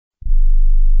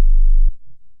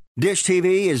Dish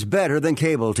TV is better than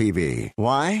cable TV.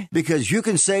 Why? Because you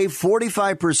can save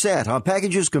 45% on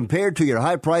packages compared to your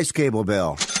high-priced cable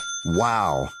bill.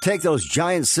 Wow. Take those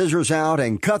giant scissors out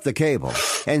and cut the cable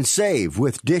and save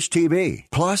with Dish TV.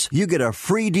 Plus, you get a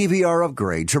free DVR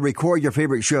upgrade to record your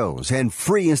favorite shows and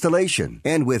free installation.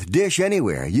 And with Dish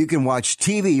Anywhere, you can watch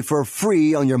TV for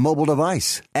free on your mobile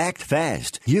device. Act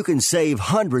fast. You can save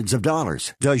hundreds of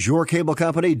dollars. Does your cable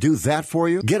company do that for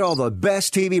you? Get all the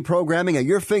best TV programming at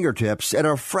your fingertips at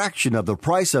a fraction of the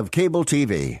price of cable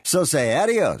TV. So say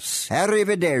adios,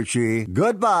 arrivederci,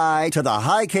 goodbye to the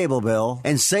high cable bill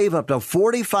and save up to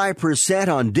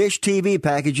 45% on Dish TV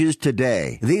packages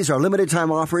today. These are limited time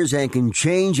offers and can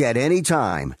change at any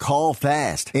time. Call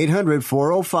fast.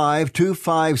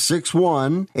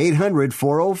 800-405-2561.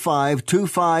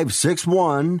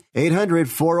 800-405-2561.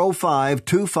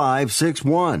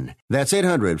 800-405-2561. That's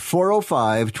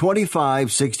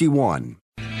 800-405-2561.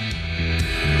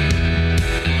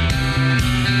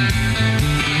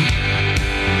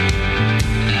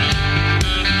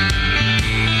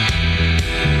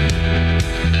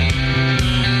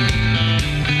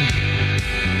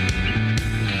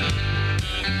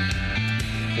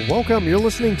 Welcome. You're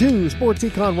listening to Sports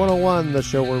Econ 101, the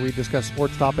show where we discuss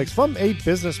sports topics from a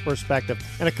business perspective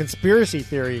and a conspiracy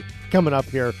theory coming up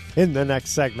here in the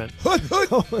next segment.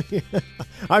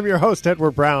 I'm your host,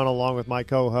 Edward Brown, along with my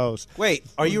co-host. Wait,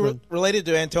 are you related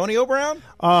to Antonio Brown?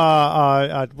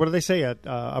 What do they say?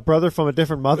 A brother from a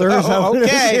different mother? Oh,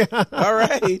 okay. All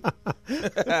right.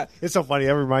 It's so funny.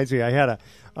 That reminds me. I had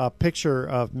a picture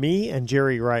of me and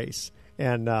Jerry Rice,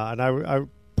 and I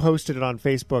posted it on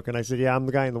Facebook, and I said, "Yeah, I'm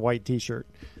the guy in the white T-shirt."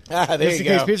 There you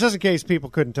go. Just in case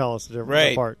people couldn't tell us the difference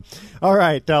right. apart. All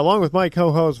right, along with my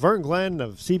co-host Vern Glenn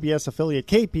of CBS affiliate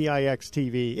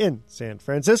KPIX-TV in San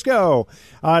Francisco.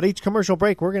 At each commercial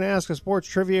break, we're going to ask a sports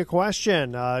trivia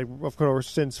question. Of course,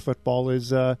 since football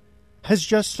has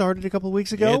just started a couple of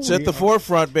weeks ago, it's at the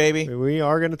forefront, baby. We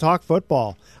are going to talk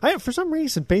football. For some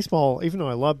reason, baseball, even though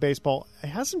I love baseball, it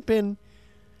hasn't been.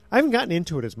 I haven't gotten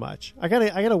into it as much. I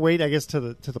gotta wait, I guess, to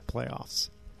the playoffs.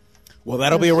 Well,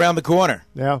 that'll be around the corner.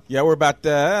 Yeah, we're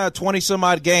about 20 some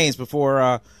odd games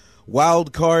before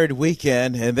wild card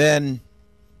weekend, and then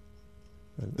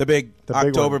the big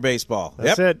October baseball.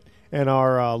 That's it. And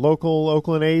our local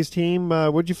Oakland A's team,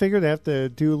 what'd you figure? They have to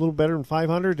do a little better than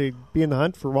 500 to be in the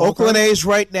hunt for wild card? Oakland A's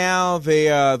right now, they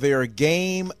are a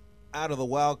game out of the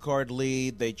wild card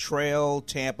lead. They trail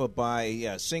Tampa by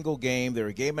a single game. They're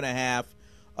a game and a half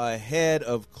ahead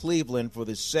of Cleveland for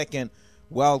the second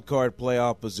wild card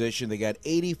playoff position. They got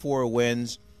 84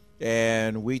 wins,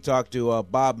 and we talked to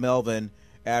Bob Melvin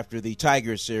after the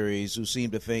Tigers series, who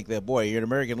seemed to think that, boy, you're in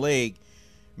American League,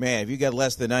 man, if you got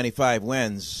less than 95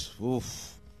 wins,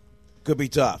 oof, could be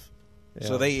tough. Yeah.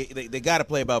 So they got to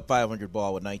play about 500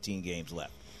 ball with 19 games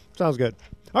left. Sounds good.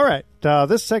 All right,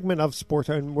 this segment of sports,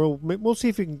 and we'll see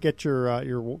if you can get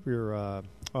your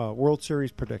World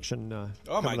Series prediction.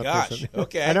 Oh, my gosh.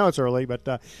 Okay. I know it's early, but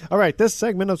all right. This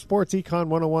segment of Sports Econ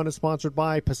 101 is sponsored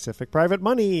by Pacific Private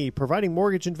Money, providing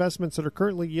mortgage investments that are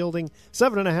currently yielding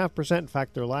 7.5%. In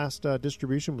fact, their last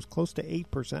distribution was close to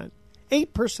 8%.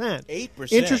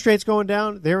 8%. Interest rates going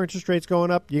down, their interest rates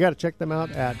going up. You got to check them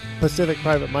out at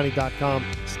PacificPrivateMoney.com.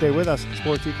 Stay with us.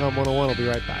 Sports Econ 101 will be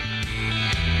right back.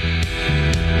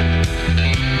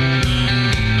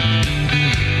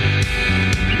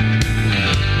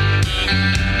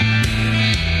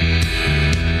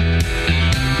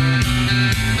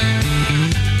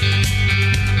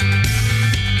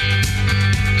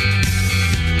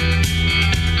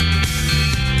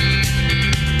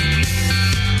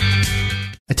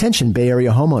 Attention Bay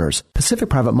Area homeowners. Pacific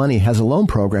Private Money has a loan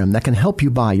program that can help you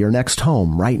buy your next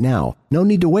home right now. No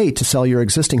need to wait to sell your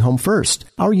existing home first.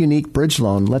 Our unique bridge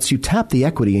loan lets you tap the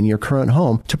equity in your current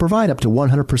home to provide up to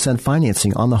 100%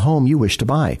 financing on the home you wish to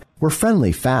buy. We're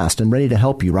friendly, fast, and ready to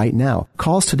help you right now.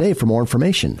 Call us today for more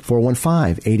information,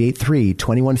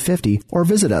 415-883-2150, or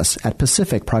visit us at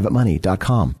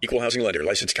PacificPrivateMoney.com. Equal Housing Lender,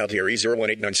 licensed CalDRE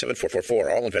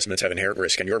 018974444. All investments have inherent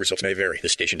risk and your results may vary.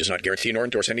 This station does not guarantee nor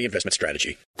endorse any investment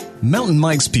strategy. Mountain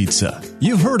Mike's Pizza.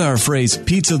 You've heard our phrase,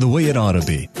 pizza the way it ought to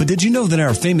be. But did you know that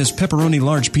our famous pepperoni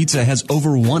large pizza has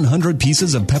over 100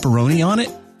 pieces of pepperoni on it?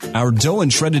 Our dough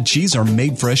and shredded cheese are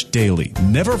made fresh daily,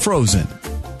 never frozen.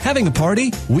 Having a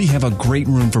party? We have a great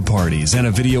room for parties and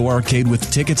a video arcade with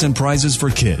tickets and prizes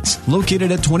for kids.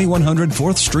 Located at 2100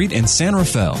 4th Street in San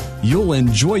Rafael. You'll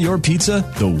enjoy your pizza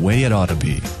the way it ought to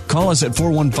be. Call us at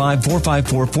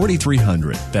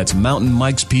 415-454-4300. That's Mountain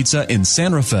Mike's Pizza in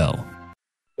San Rafael.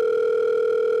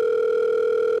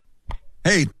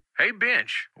 Hey. Hey,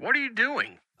 Bench, what are you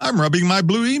doing? I'm rubbing my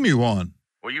Blue Emu on.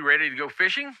 Well, you ready to go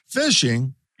fishing?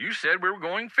 Fishing? You said we were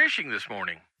going fishing this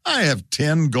morning. I have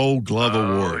 10 Gold Glove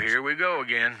awards. Here we go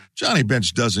again. Johnny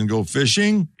Bench doesn't go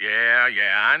fishing. Yeah,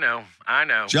 I know.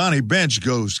 Johnny Bench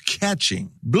goes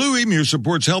catching. Blue Emu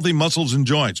supports healthy muscles and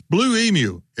joints. Blue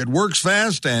Emu. It works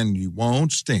fast and you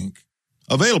won't stink.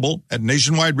 Available at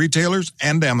nationwide retailers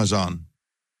and Amazon.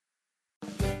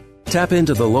 Tap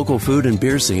into the local food and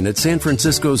beer scene at San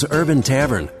Francisco's Urban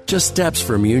Tavern, just steps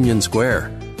from Union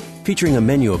Square. Featuring a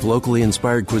menu of locally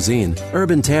inspired cuisine,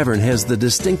 Urban Tavern has the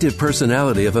distinctive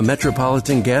personality of a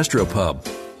metropolitan gastropub.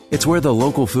 It's where the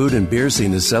local food and beer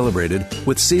scene is celebrated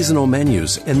with seasonal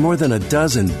menus and more than a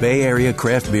dozen Bay Area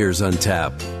craft beers on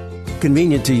tap.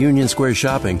 Convenient to Union Square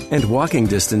shopping and walking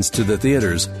distance to the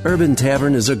theaters, Urban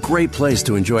Tavern is a great place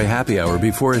to enjoy happy hour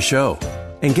before a show.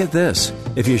 And get this,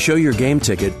 if you show your game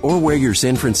ticket or wear your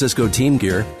San Francisco team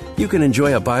gear, you can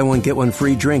enjoy a buy one get one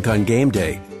free drink on game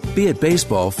day, be it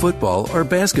baseball, football, or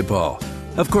basketball.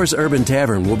 Of course, Urban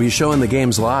Tavern will be showing the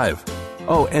games live.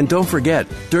 Oh, and don't forget,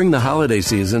 during the holiday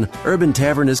season, Urban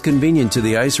Tavern is convenient to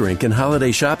the ice rink and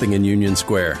holiday shopping in Union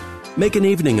Square. Make an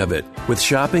evening of it with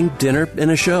shopping, dinner,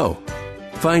 and a show.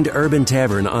 Find Urban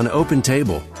Tavern on Open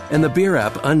Table and the beer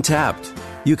app Untapped.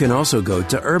 You can also go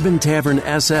to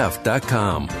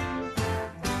urbantavernsf.com.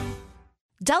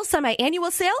 Dell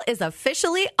Semi-Annual Sale is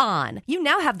officially on. You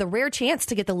now have the rare chance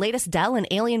to get the latest Dell and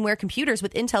Alienware computers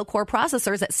with Intel Core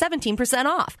processors at 17%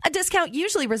 off, a discount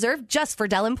usually reserved just for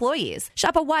Dell employees.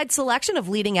 Shop a wide selection of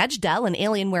leading-edge Dell and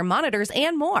Alienware monitors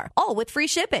and more, all with free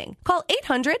shipping. Call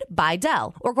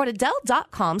 800-BUY-DELL or go to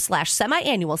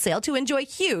Dell.com/semi-annual sale to enjoy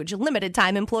huge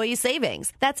limited-time employee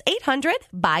savings. That's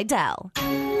 800-BUY-DELL.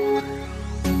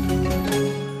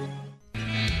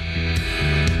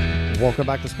 Welcome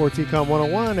back to Sports Econ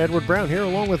 101. Edward Brown here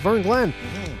along with Vern Glenn.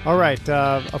 All right,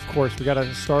 of course, we got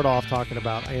to start off talking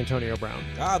about Antonio Brown.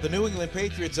 The New England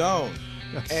Patriots' own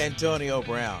Antonio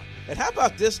Brown. And how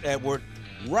about this, Edward?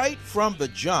 Right from the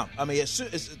jump. I mean, as soon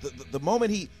as the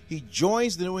moment he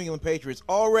joins the New England Patriots,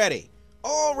 already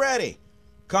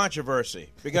controversy.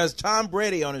 Because Tom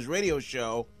Brady on his radio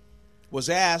show was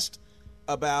asked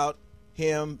about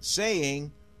him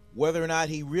saying whether or not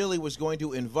he really was going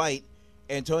to invite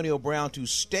Antonio Brown to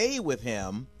stay with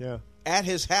him at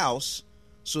his house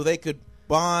so they could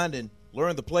bond and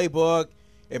learn the playbook.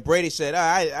 And Brady said,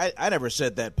 I never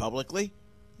said that publicly.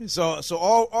 So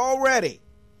already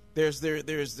there's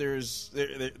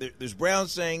Brown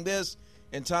saying this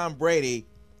and Tom Brady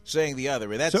saying the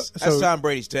other. And that's Tom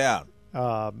Brady's town.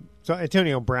 So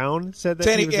Antonio Brown said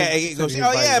that. He goes,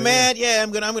 man,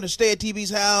 I'm gonna stay at TB's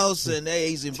house, and hey,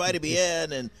 he's invited me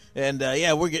in, and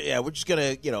we're just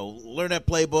gonna learn that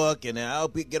playbook, and I'll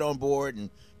get on board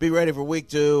and be ready for week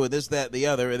 2, and this, that, and the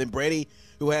other. And then Brady,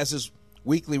 who has his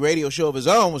weekly radio show of his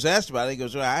own, was asked about it. He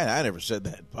goes, I never said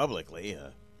that publicly.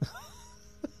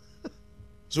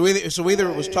 So either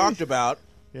it was talked about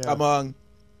among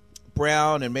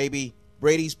Brown and maybe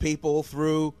Brady's people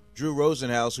through Drew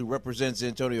Rosenhaus, who represents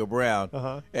Antonio Brown,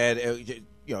 and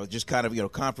just kind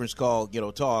of conference call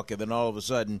talk, and then all of a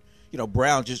sudden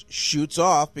Brown just shoots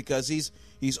off because he's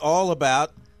all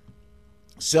about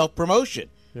self promotion,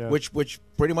 which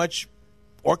pretty much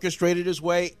orchestrated his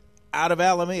way out of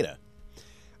Alameda.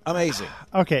 Amazing.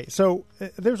 Okay, so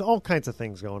there's all kinds of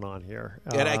things going on here.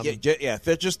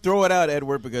 Just throw it out,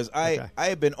 Edward, because I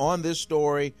have been on this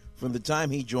story from the time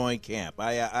he joined camp.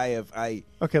 Okay,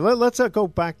 let's go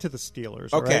back to the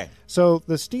Steelers. Okay. Right? So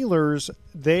the Steelers,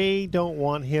 they don't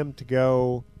want him to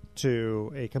go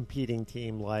to a competing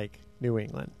team like New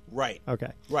England. Right.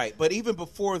 Okay. Right. But even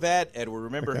before that, Edward,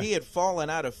 remember, he had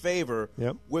fallen out of favor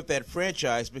with that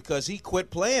franchise because he quit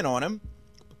playing on him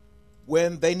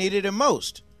when they needed him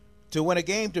most to win a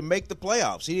game to make the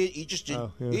playoffs. He just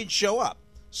didn't show up.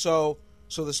 So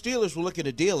the Steelers were looking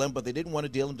to deal him, but they didn't want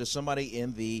to deal him to somebody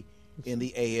in the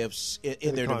AFC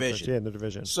in their division. Yeah, in the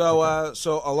division. So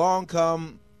so along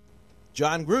come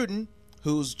John Gruden,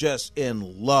 who's just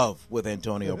in love with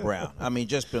Antonio Brown. I mean,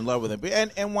 just in love with him.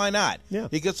 And why not? Yeah.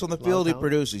 He gets on the field, he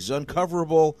produces. He's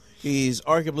uncoverable. He's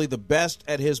arguably the best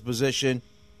at his position.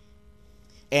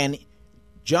 And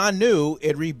John knew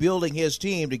in rebuilding his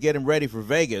team to get him ready for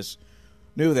Vegas,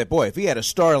 knew that, boy, if he had a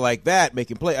star like that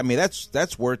making play, I mean,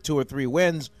 that's worth 2 or 3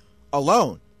 wins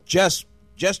alone, just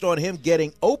on him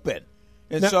getting open.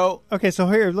 And so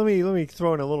here, let me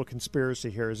throw in a little conspiracy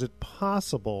here. Is it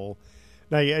possible?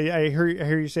 Now, I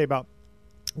hear you say about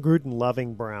Gruden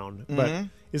loving Brown, but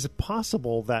is it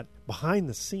possible that behind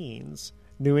the scenes,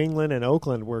 New England and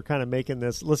Oakland were kind of making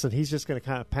this? Listen, he's just going to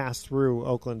kind of pass through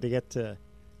Oakland to get to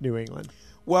New England.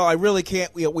 Well, I really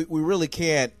can't. We really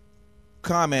can't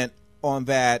comment on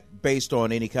that based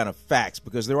on any kind of facts,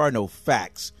 because there are no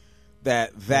facts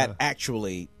that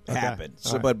actually happened.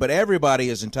 So, right. but everybody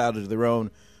is entitled to their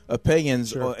own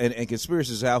opinions and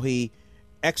conspiracies how he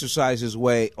exercised his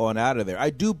way on out of there. I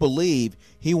do believe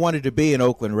he wanted to be an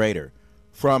Oakland Raider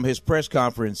from his press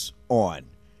conference on,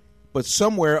 but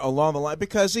somewhere along the line,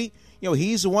 because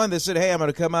he's the one that said, "Hey, I'm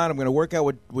going to come out. I'm going to work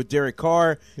out with Derek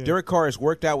Carr." Yeah. Derek Carr has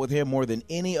worked out with him more than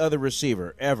any other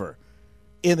receiver ever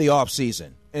in the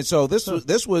offseason. And so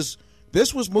this was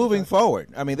moving forward.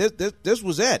 I mean, this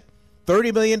was it.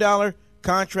 $30 million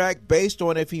contract based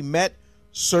on if he met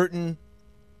certain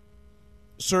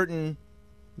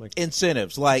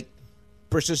incentives, like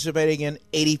participating in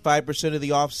 85% of the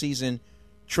offseason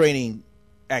training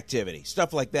activity,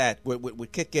 stuff like that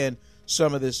would kick in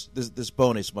some of this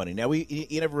bonus money. Now,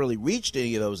 he never really reached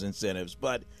any of those incentives,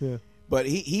 but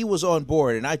he was on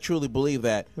board, and I truly believe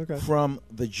that from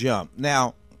the jump.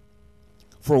 Now,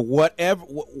 for whatever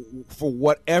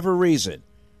reason,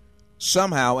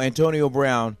 somehow Antonio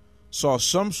Brown saw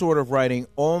some sort of writing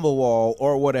on the wall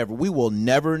or whatever. We will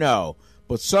never know,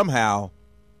 but somehow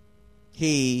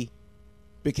he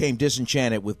became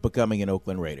disenchanted with becoming an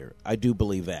Oakland Raider. I do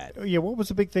believe that. Yeah, what was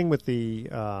the big thing with the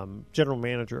general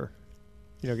manager?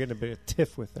 Getting a bit of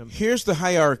tiff with him. Here's the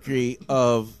hierarchy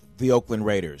of the Oakland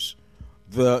Raiders.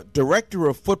 The director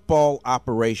of football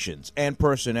operations and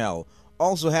personnel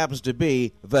also happens to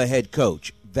be the head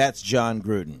coach. That's John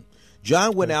Gruden.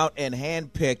 John went out and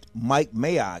handpicked Mike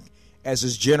Mayock as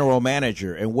his general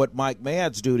manager, and what Mike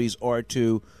Mayock's duties are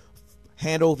to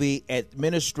handle the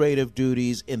administrative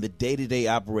duties in the day-to-day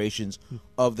operations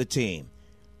of the team,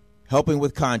 helping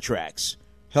with contracts,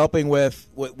 helping with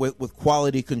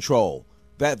quality control.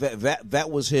 That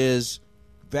was his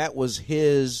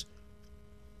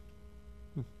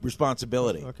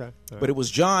responsibility. Okay. Right. But it was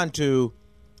John to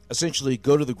essentially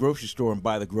go to the grocery store and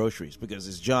buy the groceries, because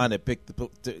it's John that picked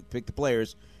the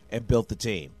players and built the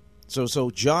team. So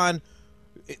John,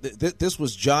 this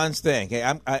was John's thing. Hey,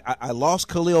 I lost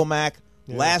Khalil Mack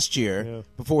last year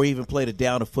before he even played a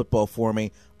down of football for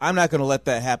me. I'm not going to let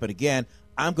that happen again.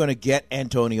 I'm going to get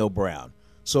Antonio Brown.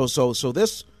 So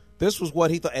this was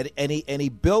what he thought, and he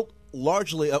built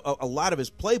largely a lot of his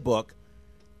playbook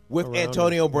with around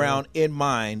Antonio Brown in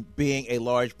mind being a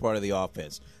large part of the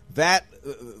offense. That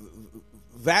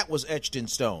was etched in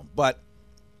stone. But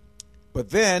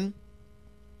then,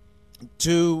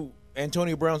 to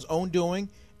Antonio Brown's own doing,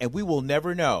 and we will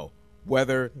never know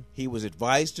whether he was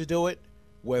advised to do it,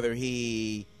 whether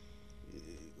he,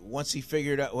 once he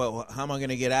figured out, well, how am I going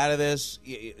to get out of this?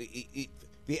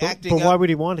 But why would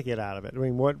he want to get out of it? I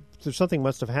mean, something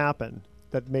must have happened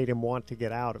that made him want to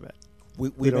get out of it.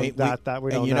 We don't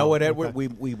know what, Edward? Okay.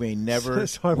 We may never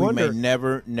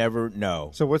never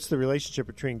know. So what's the relationship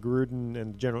between Gruden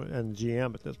and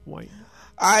GM at this point?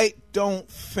 I don't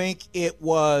think it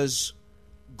was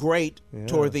great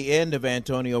toward the end of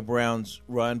Antonio Brown's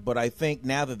run, but I think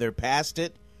now that they're past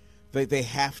it, they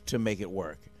have to make it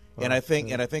work. And I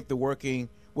think the working,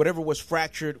 whatever was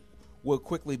fractured, will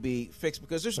quickly be fixed,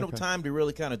 because there's no time to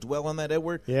really kind of dwell on that,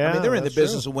 Edward. Yeah, I mean, they're in the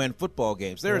business of winning football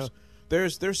games.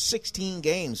 There's 16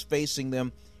 games facing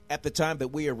them at the time that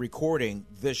we are recording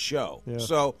this show. Yeah.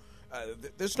 So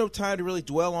there's no time to really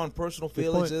dwell on personal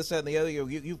feelings, this, that, and the other.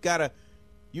 You've got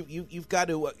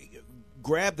to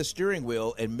grab the steering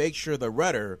wheel and make sure the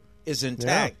rudder is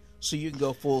intact, so you can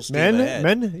go full steam ahead.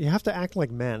 Men, you have to act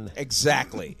like men.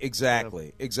 Exactly.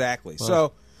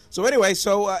 Wow. So anyway,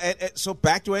 so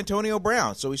back to Antonio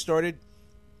Brown. So he started.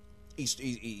 He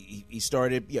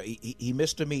started. He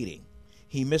missed a meeting.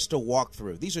 He missed a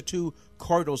walkthrough. These are two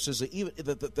cardinals that even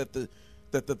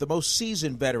that the most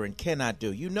seasoned veteran cannot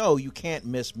do. You can't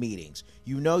miss meetings.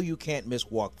 You can't miss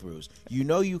walkthroughs.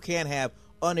 You can't have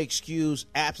unexcused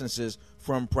absences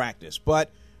from practice.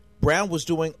 But Brown was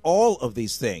doing all of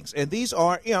these things, and these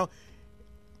are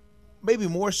maybe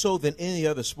more so than any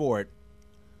other sport.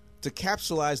 To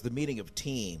capsulize the meaning of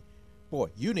team, boy,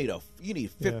 you need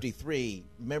 53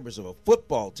 members of a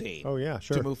football team. Oh yeah,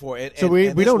 sure. To move forward. So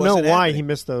we don't know why he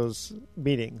missed those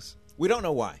meetings. We don't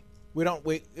know why. We don't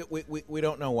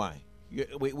know why.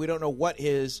 We don't know what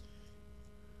his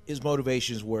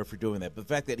motivations were for doing that. But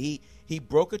the fact that he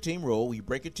broke a team rule, you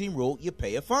break a team rule, you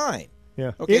pay a fine.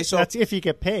 Yeah. Okay. That's if you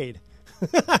get paid.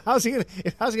 How's he going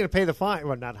to pay the fine?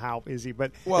 Well, not how is he,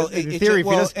 but in theory,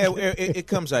 it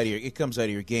comes out of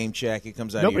your game check. It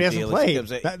comes out of your deal. Nobody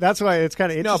hasn't played. That's why it's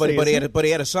kind of interesting. No, but he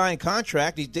had a signed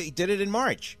contract. He did it in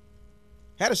March.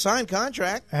 Had a signed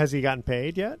contract. Has he gotten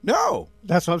paid yet? No.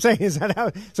 That's what I'm saying. Is that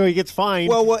how? So he gets fined.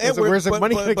 Well, Edward, where's the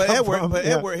money going to come from?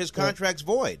 Edward, his contract's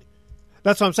void.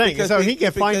 That's what I'm saying. Because so he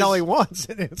can find all he wants,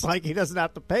 and it's like he doesn't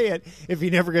have to pay it if he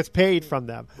never gets paid from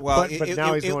them. Well, but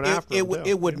now he's going after them.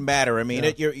 It wouldn't matter. I mean,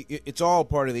 it's all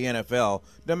part of the NFL.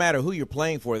 No matter who you're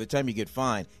playing for, the time you get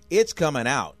fined, it's coming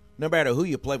out. No matter who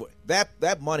you play for,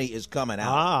 that money is coming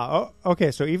out.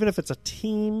 Okay. So even if it's a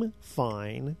team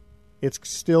fine, it's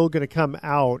still going to come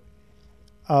out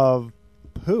of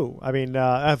who? I mean,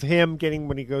 of him getting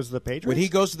when he goes to the Patriots. When he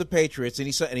goes to the Patriots,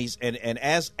 and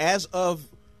as of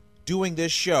doing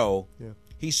this show,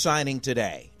 he's signing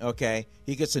today. Okay,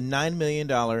 he gets a $9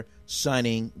 million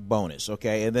signing bonus.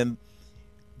 Okay, and then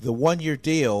the 1-year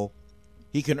deal,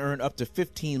 he can earn up to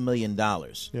 $15 million.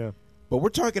 Yeah, but we're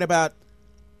talking about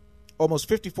almost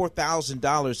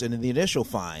 $54,000 in the initial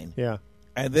fine. Yeah,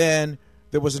 and then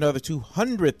there was another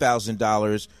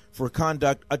 $200,000 for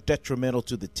conduct detrimental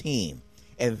to the team,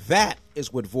 and that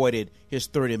is what voided his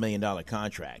 $30 million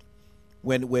contract.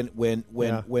 When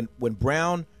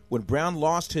Brown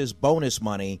lost his bonus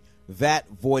money, that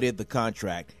voided the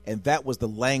contract, and that was the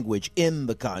language in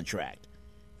the contract.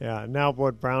 Yeah. Now,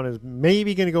 what Brown is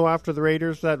maybe going to go after the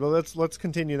Raiders. Let's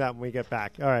continue that when we get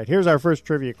back. All right. Here's our first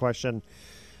trivia question.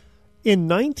 In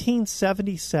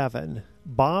 1977,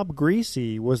 Bob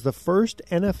Greasy was the first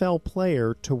NFL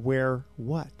player to wear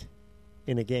what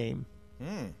in a game?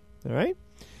 All right.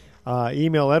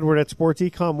 Email Edward at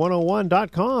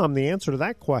sportsecon101.com the answer to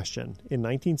that question. In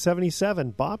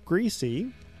 1977, Bob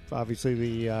Greasy, obviously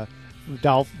the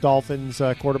Dolphins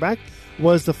quarterback,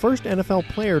 was the first NFL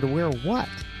player to wear what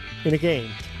in a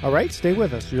game? All right, stay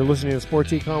with us. You're listening to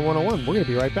Sports Econ 101. We're going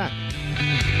to be right back.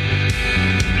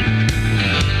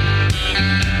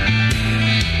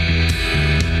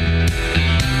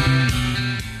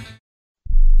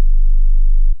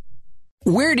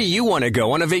 Where do you want to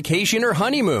go on a vacation or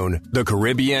honeymoon? The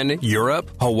Caribbean, Europe,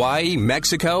 Hawaii,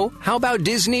 Mexico? How about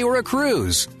Disney or a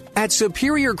cruise? At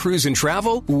Superior Cruise and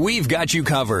Travel, we've got you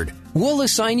covered. We'll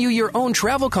assign you your own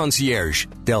travel concierge.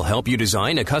 They'll help you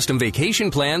design a custom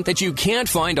vacation plan that you can't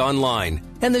find online.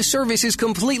 And the service is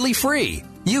completely free.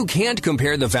 You can't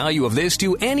compare the value of this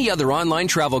to any other online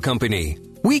travel company.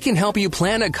 We can help you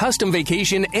plan a custom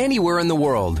vacation anywhere in the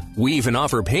world. We even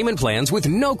offer payment plans with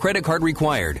no credit card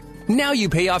required. Now you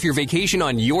pay off your vacation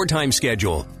on your time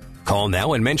schedule. Call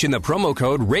now and mention the promo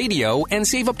code RADIO and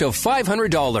save up to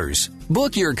 $500.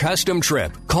 Book your custom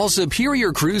trip. Call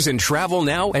Superior Cruise and Travel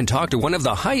now and talk to one of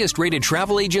the highest rated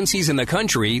travel agencies in the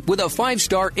country with a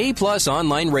 5-star A+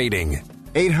 online rating.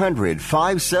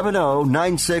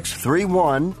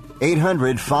 800-570-9631.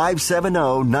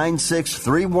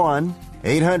 800-570-9631.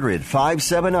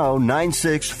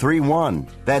 800-570-9631.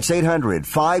 That's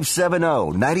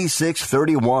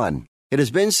 800-570-9631. It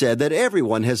has been said that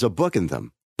everyone has a book in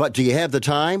them. But do you have the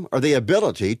time or the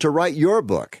ability to write your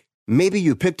book? Maybe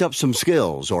you picked up some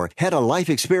skills or had a life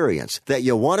experience that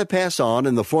you want to pass on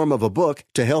in the form of a book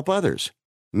to help others.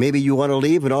 Maybe you want to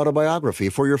leave an autobiography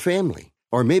for your family.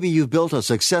 Or maybe you've built a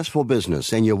successful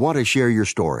business and you want to share your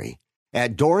story.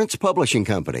 At Dorrance Publishing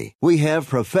Company, we have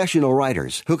professional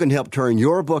writers who can help turn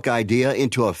your book idea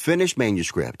into a finished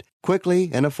manuscript quickly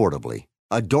and affordably.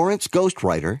 A Dorrance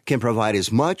ghostwriter can provide as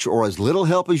much or as little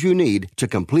help as you need to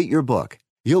complete your book.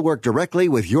 You'll work directly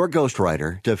with your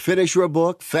ghostwriter to finish your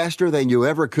book faster than you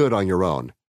ever could on your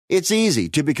own. It's easy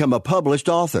to become a published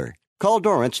author. Call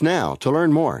Dorrance now to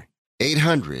learn more.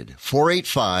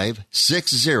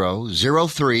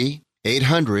 800-485-6003.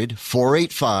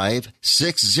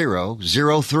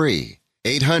 800-485-6003.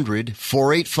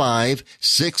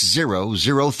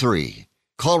 800-485-6003.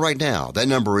 Call right now. That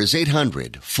number is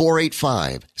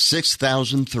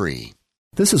 800-485-6003.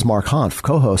 This is Mark Hanf,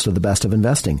 co-host of The Best of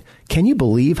Investing. Can you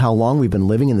believe how long we've been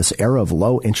living in this era of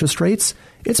low interest rates?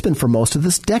 It's been for most of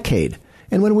this decade.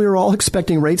 And when we were all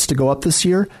expecting rates to go up this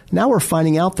year, now we're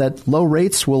finding out that low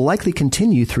rates will likely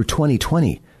continue through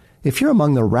 2020. If you're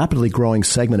among the rapidly growing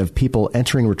segment of people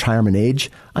entering retirement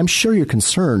age, I'm sure you're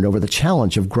concerned over the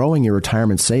challenge of growing your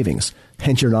retirement savings.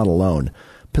 And you're not alone.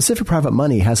 Pacific Private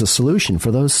Money has a solution for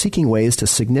those seeking ways to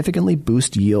significantly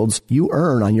boost yields you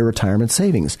earn on your retirement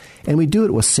savings. And we do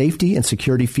it with safety and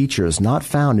security features not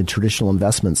found in traditional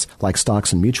investments like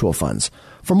stocks and mutual funds.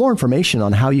 For more information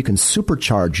on how you can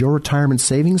supercharge your retirement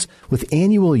savings with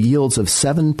annual yields of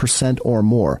 7% or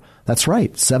more, that's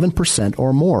right, 7%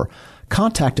 or more,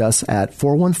 contact us at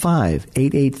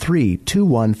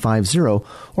 415-883-2150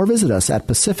 or visit us at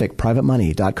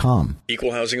pacificprivatemoney.com.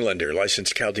 Equal housing lender.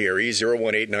 Licensed CalDRE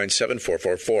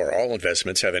 018974444. All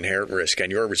investments have inherent risk and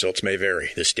your results may vary.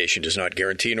 This station does not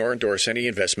guarantee nor endorse any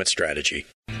investment strategy.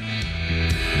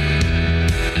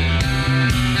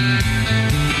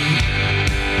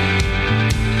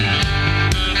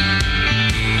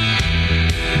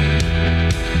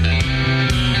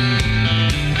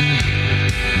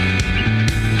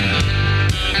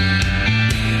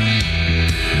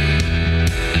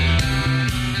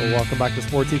 Welcome back to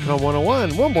Sports Econ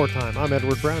 101. One more time, I'm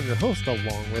Edward Brown, your host,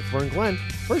 along with Vern Glenn.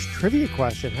 First trivia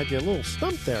question had you a little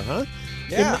stumped there, huh?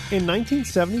 Yeah. In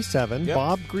 1977, Yep.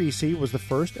 Bob Greasy was the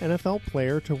first NFL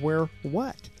player to wear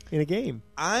what in a game?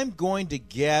 I'm going to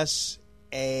guess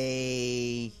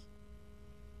a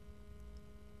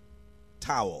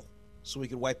towel so he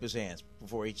could wipe his hands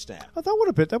before each snap. Oh, that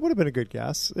would have been a good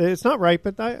guess. It's not right,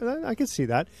 but I could see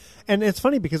that. And it's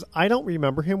funny because I don't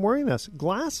remember him wearing this.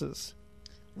 Glasses.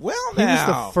 Well, He was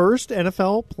now. the first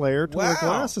NFL player to wear Wow.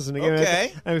 glasses in a game.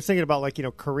 Okay. I was thinking about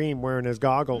Kareem wearing his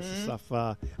goggles and stuff.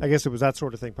 I guess it was that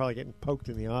sort of thing, probably getting poked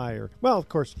in the eye well, of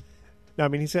course. No, I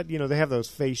mean, he said they have those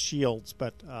face shields,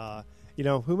 but who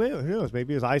knows?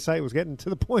 Maybe his eyesight was getting to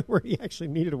the point where he actually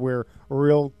needed to wear a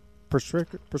real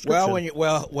prescription. Well,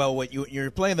 when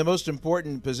you're playing the most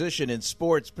important position in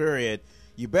sports, period,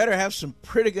 you better have some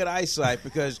pretty good eyesight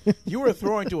because you were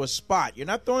throwing to a spot. You're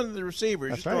not throwing to the receiver.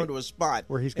 You're That's just throwing right. to a spot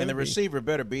Where he's and the gonna be. receiver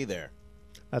better be there.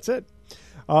 That's it.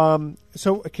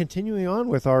 So continuing on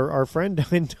with our friend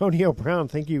Antonio Brown,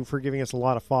 thank you for giving us a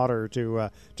lot of fodder to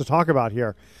talk about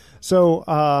here. So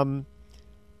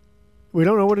we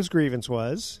don't know what his grievance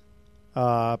was. We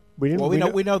know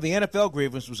the NFL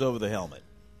grievance was over the helmet.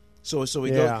 So he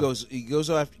goes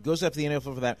after the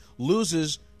NFL for that.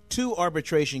 Loses 2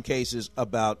 arbitration cases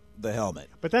about the helmet.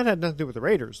 But that had nothing to do with the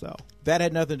Raiders, though. That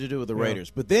had nothing to do with the Yeah. Raiders.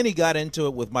 But then he got into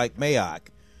it with Mike Mayock,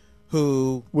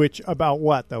 who Which about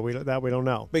what though? We don't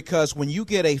know. because when you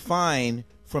get a fine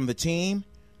from the team,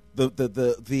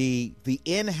 the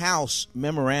in-house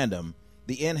memorandum,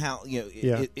 the in-house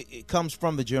it comes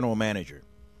from the general manager.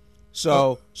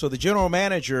 So the general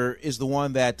manager is the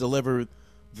one that delivered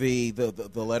the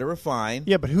letter of fine.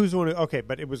 Yeah, but who's the one? Okay,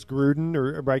 but it was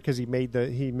Gruden, right? Because he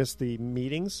missed the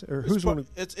meetings, or who's one?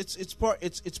 It's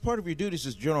part of your duties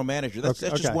as general manager. That's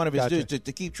just one of his gotcha. duties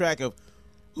to keep track of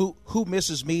who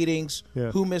misses meetings,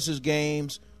 Yeah. who misses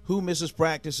games, who misses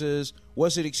practices.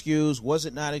 Was it excused? Was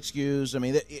it not excused? I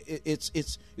mean, it's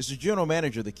the general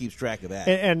manager that keeps track of that,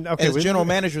 And it's the general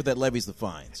manager that levies the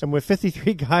fines. And with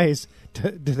 53 guys,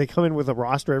 do they come in with a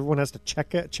roster? Everyone has to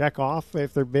check off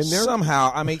if they've been there.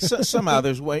 Somehow, I mean, somehow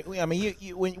there's way. I mean,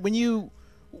 when you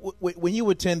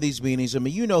attend these meetings, I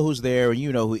mean, you know who's there and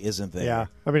you know who isn't there. Yeah,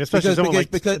 I mean, especially someone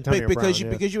like Antonio Brown, yeah.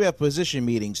 because you have position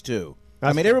meetings too.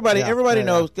 That's I mean, everybody yeah.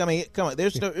 knows. I mean, come on.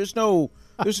 There's no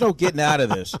getting out of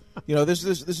this.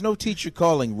 There's no teacher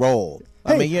calling roll.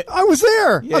 Hey, I mean, I was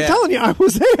there. Yeah. I'm telling you, I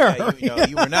was there. Yeah,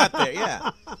 you were not there.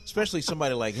 Yeah, especially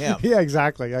somebody like him. Yeah,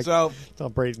 exactly. So tell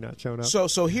Brady not showing up.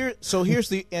 So here's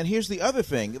the other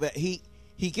thing that he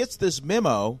gets this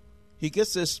memo. He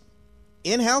gets this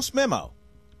in-house memo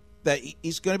that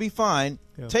he's going to be fine.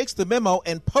 Yeah. Takes the memo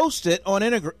and posts it on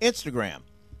Instagram.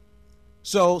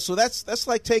 So that's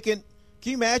like taking.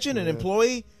 Can you imagine an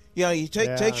employee? You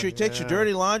takes your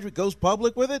dirty laundry, goes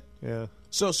public with it. Yeah.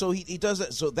 So he does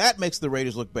that. So that makes the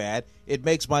Raiders look bad. It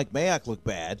makes Mike Mayock look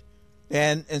bad,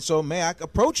 and so Mayock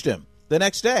approached him the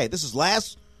next day. This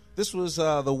was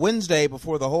the Wednesday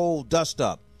before the whole dust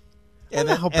up. I don't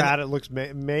know how bad it looks.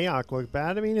 Mayock looked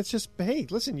bad. I mean, it's just, hey,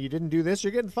 listen, you didn't do this,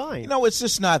 you're getting fined. No, it's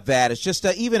just not that. It's just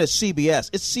even at CBS,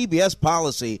 it's CBS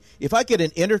policy. If I get an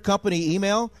intercompany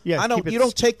email, you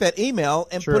don't take that email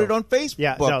and True. put it on Facebook.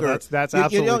 Yeah, no, that's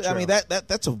absolutely true. I mean,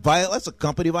 that's a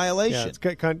company violation.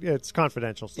 Yeah, it's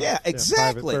confidential stuff. Yeah,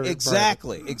 exactly,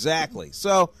 exactly.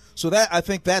 So that I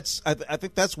think that's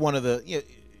one of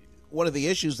the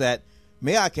issues that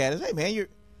Mayock had is, hey man, you're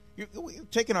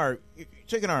taking our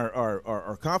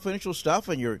confidential stuff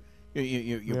and you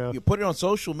put it on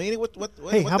social media. What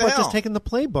Hey, what how the about hell? just taking the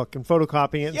playbook and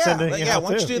photocopying it and sending it out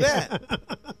why don't you too? do that?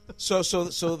 So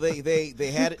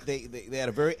they had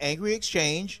a very angry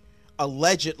exchange.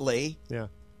 Allegedly, Yeah.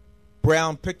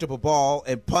 Brown picked up a ball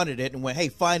and punted it and went, "Hey,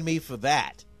 find me for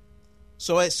that."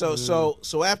 So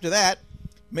after that,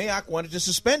 Mayock wanted to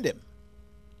suspend him.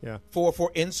 Yeah.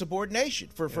 For insubordination,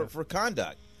 for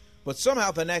conduct. But somehow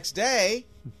the next day,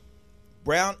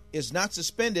 Brown is not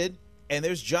suspended, and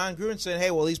there's John Gruden saying,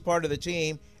 hey, well, he's part of the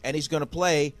team, and he's going to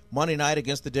play Monday night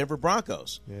against the Denver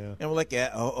Broncos. Yeah. And we're like,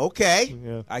 okay.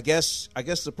 Yeah. I guess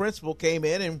the principal came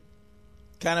in and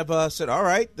kind of said, all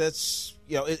right, that's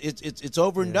it's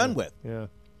over and done with. Yeah.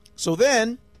 So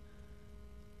then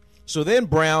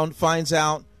Brown finds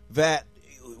out that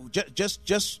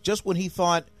just when he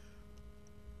thought,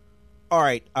 all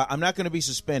right, I'm not going to be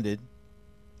suspended,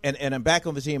 and I'm back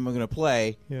on the team, I'm going to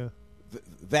play. Yeah.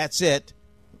 That's it.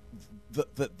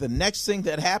 The next thing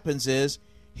that happens is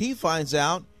he finds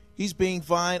out he's being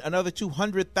fined another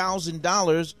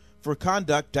 $200,000 for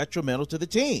conduct detrimental to the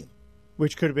team.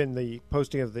 Which could have been the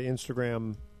posting of the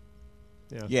Instagram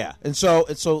Yeah. And so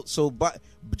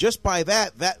just by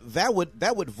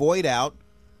that would void out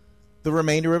the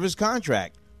remainder of his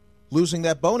contract, losing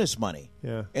that bonus money.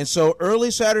 Yeah. And so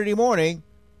early Saturday morning,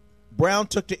 Brown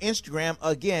took to Instagram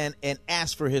again and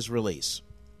asked for his release.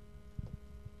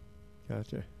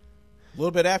 Gotcha. A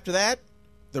little bit after that,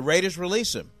 the Raiders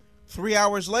release him. 3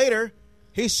 hours later,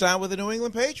 he signed with the New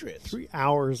England Patriots. 3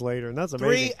 hours later, and that's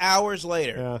amazing. 3 hours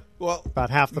later. Yeah. Well, about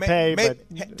half the pay, but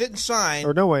didn't sign.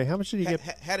 Or no way. How much did he get?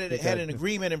 Had an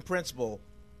agreement in principle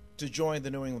to join the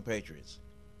New England Patriots.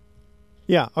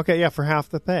 Yeah. Okay. Yeah, for half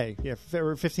the pay. Yeah,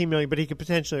 for $15 million, but he could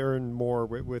potentially earn more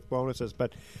with bonuses.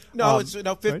 But no,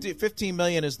 right? 15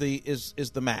 million is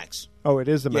the max. Oh, it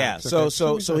is the max. Yeah. Okay.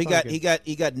 So he got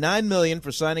 $9 million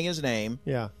for signing his name.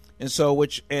 Yeah. And so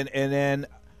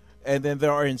and then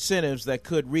there are incentives that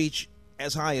could reach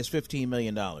as high as $15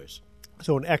 million.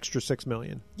 So an extra $6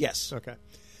 million. Yes. Okay.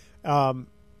 And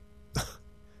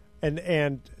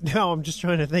now I'm just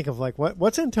trying to think of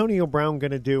what's Antonio Brown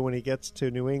going to do when he gets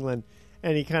to New England,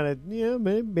 and he kind of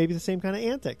maybe the same kind of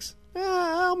antics.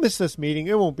 I'll miss this meeting.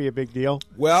 It won't be a big deal.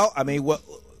 Well, I mean, what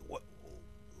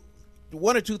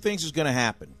one or two things is going to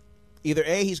happen. Either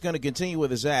A, he's going to continue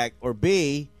with his act, or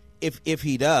B, if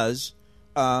he does,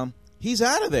 he's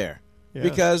out of there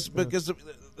because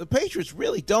the Patriots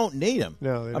really don't need him.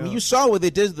 No, they don't. I mean, you saw what they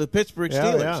did to the Pittsburgh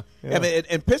Steelers. Yeah. I mean,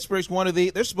 and Pittsburgh's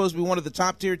they're supposed to be one of the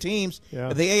top tier teams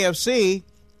of the AFC,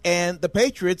 and the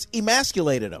Patriots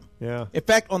emasculated them. Yeah. In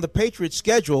fact, on the Patriots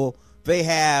schedule, they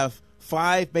have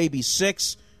 5, maybe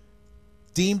 6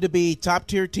 deemed to be top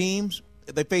tier teams.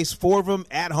 They face 4 of them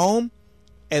at home,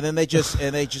 and then they just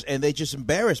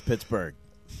embarrass Pittsburgh.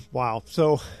 Wow.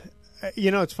 So,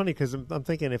 it's funny because I'm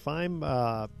thinking if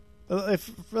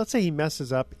let's say he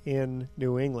messes up in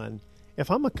New England,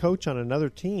 if I'm a coach on another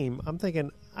team, I'm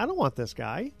thinking I don't want this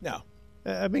guy. No.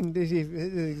 I mean, if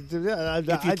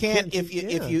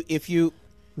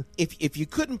you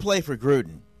couldn't play for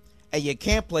Gruden and you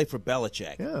can't play for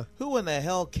Belichick, who in the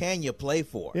hell can you play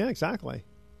for? Yeah, exactly.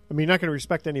 I mean, you're not going to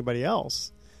respect anybody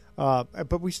else.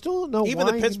 But we still don't know Even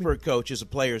why the Pittsburgh coach is a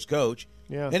player's coach,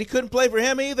 and he couldn't play for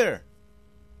him either.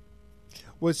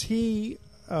 Was he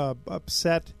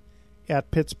upset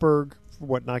at Pittsburgh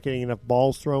for not getting enough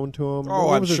balls thrown to him? Oh,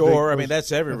 I'm sure. I mean,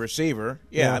 that's every receiver.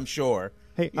 Yeah, I'm sure.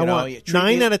 Hey, I want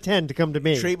 9 out of 10 to come to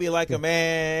me. Treat me like a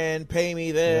man. Pay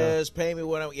me this. Pay me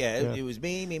what. It was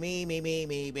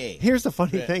me. Here's the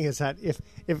funny thing: is that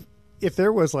if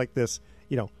there was like this,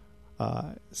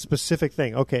 specific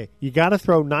thing. Okay, you got to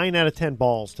throw 9 out of 10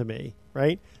 balls to me,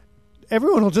 right?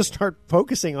 Everyone will just start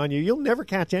focusing on you. You'll never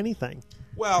catch anything.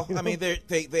 Well, I mean,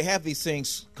 they have these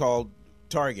things called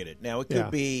targeted. Now it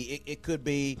could be it could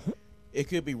be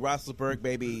Roethlisberger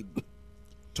maybe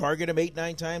target him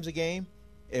 8-9 times a game,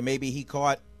 and maybe he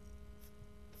caught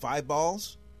 5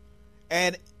 balls,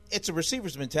 and it's a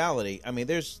receiver's mentality. I mean,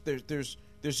 there's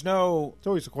no. It's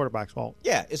always the quarterback's fault.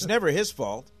 Yeah, it's never his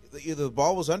fault. Either the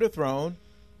ball was underthrown,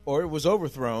 or it was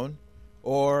overthrown,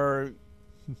 or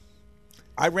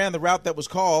I ran the route that was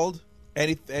called, and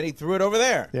he threw it over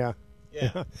there. Yeah.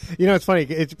 Yeah. It's funny.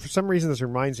 For some reason, this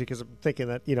reminds me because I'm thinking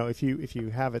that if you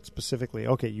have it specifically,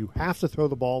 okay, you have to throw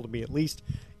the ball to me at least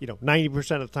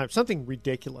 90% of the time. Something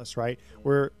ridiculous, right?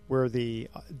 Where the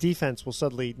defense will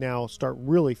suddenly now start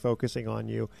really focusing on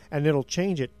you, and it'll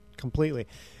change it completely.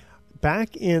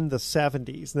 Back in the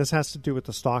 70s, and this has to do with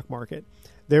the stock market,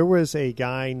 there was a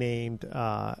guy named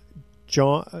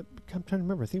John. I'm trying to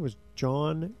remember. I think it was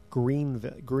John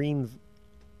Granville,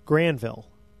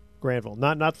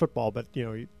 not football, but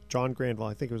John Granville,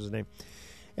 I think it was his name.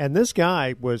 And this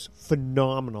guy was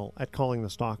phenomenal at calling the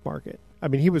stock market. I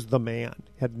mean, he was the man.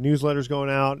 Had newsletters going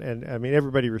out, and I mean,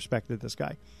 everybody respected this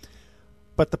guy.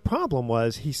 But the problem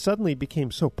was he suddenly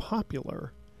became so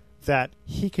popular that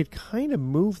he could kind of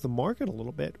move the market a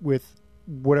little bit with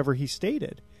whatever he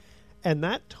stated. And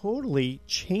that totally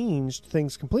changed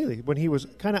things completely. When he was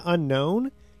kind of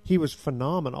unknown, he was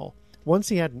phenomenal. Once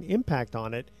he had an impact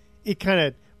on it, it kind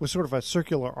of was sort of a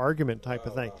circular argument type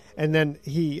of thing. And then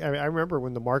I remember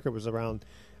when the market was around,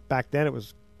 back then it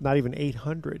was not even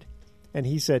 800. And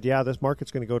he said, yeah, this market's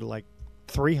going to go to like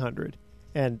 300.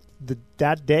 And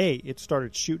that day it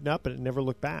started shooting up and it never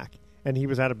looked back. And he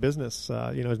was out of business.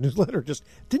 His newsletter just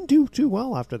didn't do too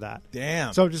well after that.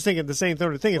 Damn. So I'm just thinking the same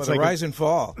sort of thing. It's like a rise and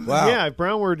fall. Wow. Yeah, if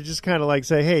Brown were to just kind of like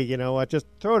say, hey, just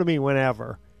throw it to me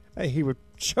whenever, he would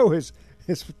show his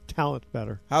talent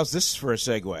better. How's this for a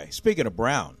segue? Speaking of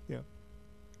Brown,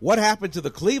 what happened to the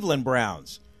Cleveland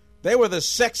Browns? They were the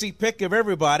sexy pick of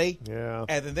everybody,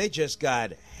 and then they just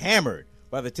got hammered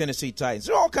by the Tennessee Titans.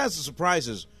 There are all kinds of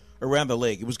surprises around the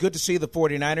league. It was good to see the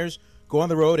 49ers go on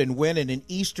the road and win in an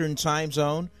Eastern time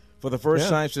zone for the first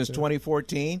time since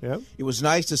 2014. Yep. It was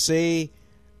nice to see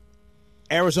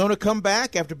Arizona come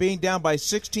back after being down by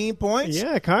 16 points.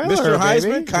 Yeah, Kyler, Mr.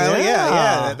 Heisman. baby. Kyler,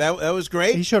 yeah. That was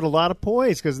great. He showed a lot of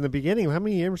poise because in the beginning, how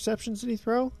many interceptions did he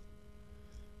throw?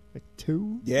 Like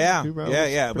two? Yeah, Two rounds?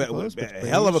 yeah. Pretty But close, but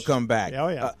hell of a comeback. Oh,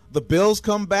 yeah. The Bills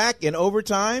come back in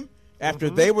overtime. After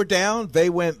they were down, they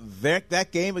went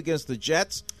that game against the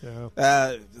Jets.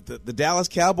 Yeah. The Dallas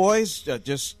Cowboys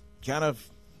just kind of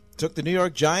took the New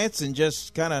York Giants and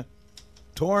just kind of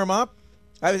tore them up.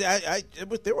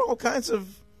 There were all kinds of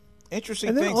interesting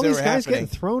and then things all that these were guys happening.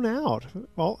 getting thrown out.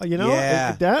 Well,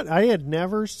 Yeah. that I had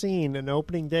never seen an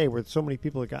opening day where so many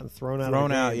people had gotten thrown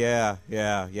out. Yeah.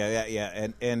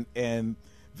 And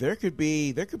there could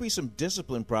be some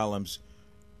discipline problems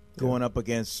going up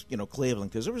against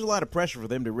Cleveland, because there was a lot of pressure for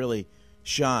them to really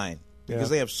shine because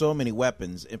they have so many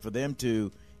weapons, and for them to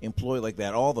employ like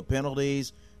that, all the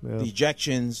penalties, the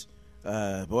ejections,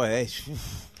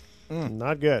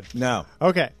 Not good. No.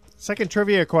 Okay. Second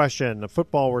trivia question.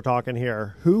 Football we're talking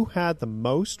here. Who had the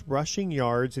most rushing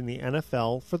yards in the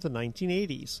NFL for the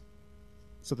 1980s?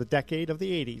 So the decade of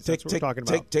the 80s. That's what we're talking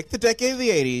about. Take the decade of the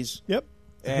 80s. Yep.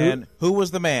 And who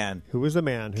was the man? Who was the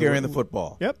man? Carrying the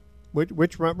football. Yep.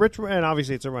 Which and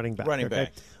obviously it's a running back. Running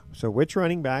back. So which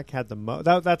running back had the most?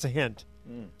 That's a hint.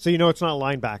 So it's not a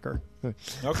linebacker.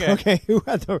 Okay. Okay. Who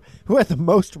had the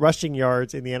most rushing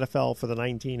yards in the NFL for the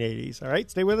 1980s? All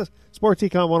right. Stay with us. Sports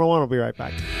Econ 101. We'll be right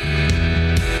back.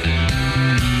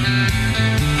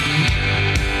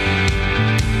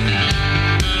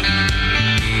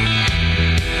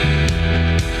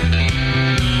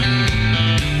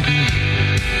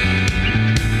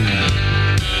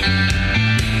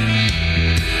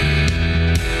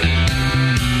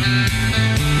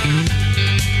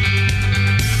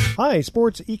 Hi,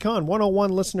 Sports Econ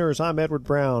 101 listeners. I'm Edward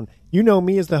Brown. You know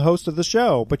me as the host of the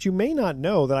show, but you may not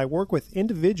know that I work with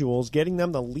individuals getting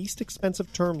them the least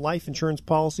expensive term life insurance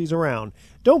policies around.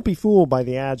 Don't be fooled by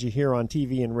the ads you hear on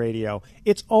TV and radio.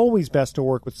 It's always best to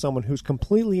work with someone who's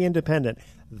completely independent.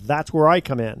 That's where I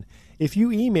come in. If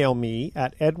you email me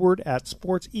at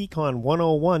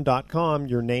edward@sportsecon101.com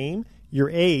your name,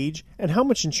 your age, and how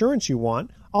much insurance you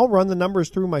want, I'll run the numbers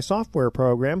through my software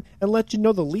program and let you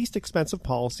know the least expensive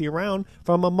policy around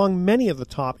from among many of the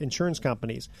top insurance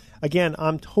companies. Again,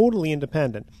 I'm totally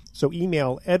independent, so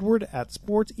email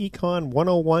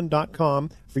edward@sportsecon101.com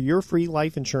for your free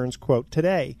life insurance quote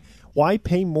today. Why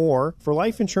pay more for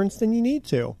life insurance than you need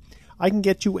to? I can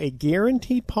get you a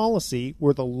guaranteed policy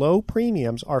where the low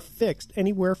premiums are fixed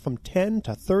anywhere from 10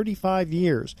 to 35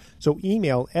 years. So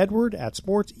email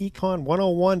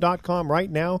edward@sportsecon101.com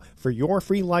right now for your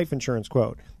free life insurance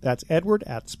quote. That's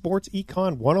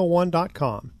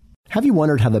edward@sportsecon101.com. Have you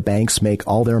wondered how the banks make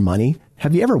all their money?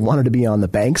 Have you ever wanted to be on the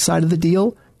bank side of the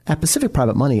deal? At Pacific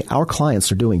Private Money, our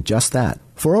clients are doing just that.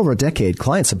 For over a decade,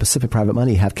 clients at Pacific Private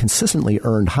Money have consistently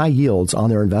earned high yields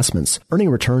on their investments, earning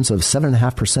returns of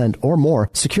 7.5% or more,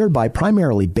 secured by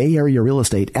primarily Bay Area real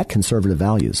estate at conservative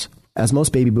values. As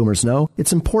most baby boomers know,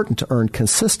 it's important to earn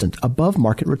consistent,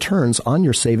 above-market returns on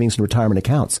your savings and retirement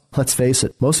accounts. Let's face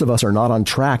it, most of us are not on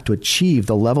track to achieve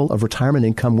the level of retirement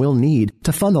income we'll need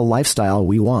to fund the lifestyle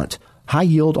we want.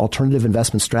 High-yield alternative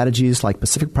investment strategies like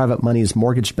Pacific Private Money's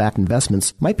mortgage-backed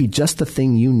investments might be just the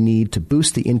thing you need to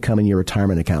boost the income in your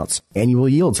retirement accounts. Annual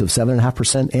yields of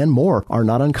 7.5% and more are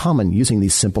not uncommon using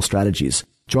these simple strategies.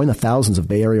 Join the thousands of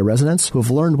Bay Area residents who have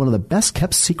learned one of the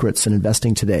best-kept secrets in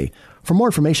investing today. For more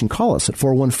information, call us at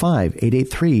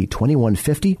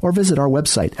 415-883-2150 or visit our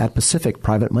website at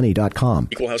pacificprivatemoney.com.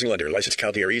 Equal housing lender. Licensed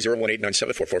CalDRE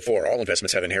 018974444. All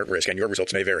investments have inherent risk and your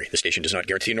results may vary. The station does not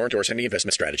guarantee nor endorse any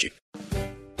investment strategy.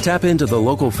 Tap into the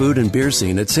local food and beer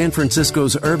scene at San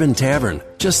Francisco's Urban Tavern,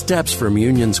 just steps from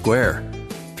Union Square.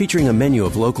 Featuring a menu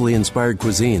of locally inspired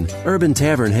cuisine, Urban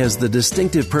Tavern has the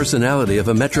distinctive personality of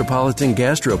a metropolitan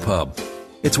gastropub.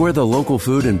 It's where the local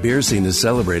food and beer scene is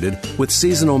celebrated with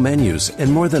seasonal menus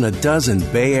and more than a dozen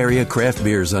Bay Area craft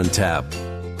beers on tap.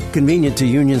 Convenient to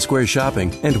Union Square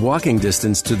shopping and walking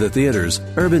distance to the theaters,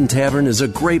 Urban Tavern is a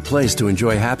great place to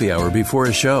enjoy happy hour before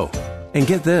a show. And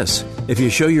get this, if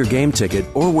you show your game ticket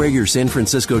or wear your San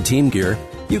Francisco team gear,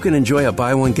 you can enjoy a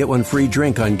buy one get one free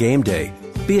drink on game day,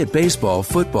 be it baseball,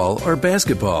 football, or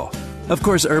basketball. Of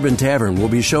course, Urban Tavern will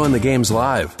be showing the games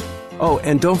live. Oh,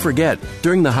 and don't forget,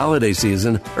 during the holiday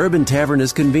season, Urban Tavern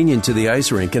is convenient to the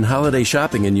ice rink and holiday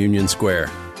shopping in Union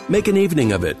Square. Make an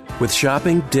evening of it with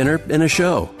shopping, dinner, and a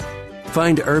show.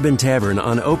 Find Urban Tavern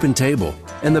on Open Table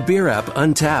and the beer app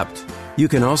Untapped. You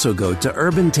can also go to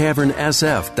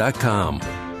urbantavernsf.com.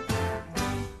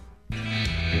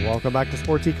 Welcome back to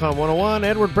Sports Econ 101.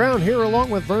 Edward Brown here along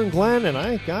with Vern Glenn, and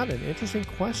I got an interesting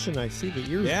question. I see the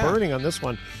ears burning on this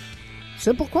one.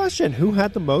 Simple question. Who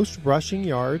had the most rushing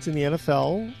yards in the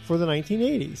NFL for the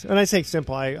 1980s? And I say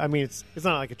simple. I mean, it's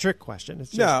not like a trick question.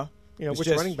 It's just, which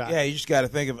running back? Yeah, you just got to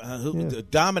think of the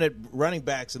dominant running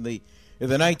backs in the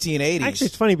 1980s. Actually,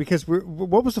 it's funny because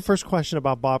what was the first question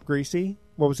about Bob Greasy?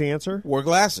 What was the answer? Wore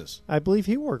glasses. I believe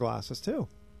he wore glasses, too.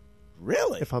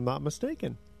 Really? If I'm not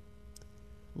mistaken.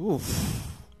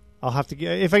 Oof. I'll have to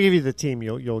get. If I give you the team,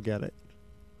 you'll get it.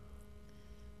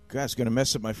 God, it's going to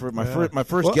mess up my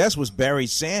first guess was Barry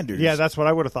Sanders. Yeah, that's what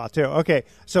I would have thought too. Okay,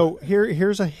 so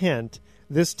here's a hint.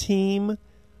 This team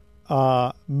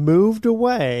moved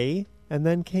away and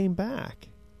then came back.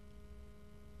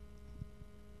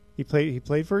 He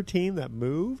played for a team that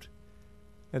moved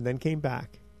and then came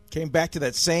back. Came back to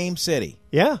that same city.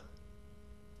 Yeah.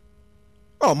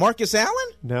 Oh, Marcus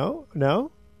Allen?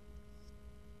 No.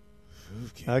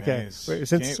 Okay.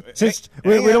 Since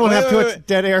we don't want to have too much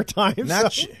dead air time.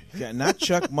 Not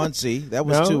Chuck Muncie. That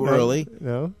was too early.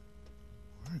 No.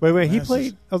 Wait. He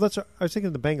played. Oh, that's. I was thinking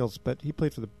of the Bengals, but he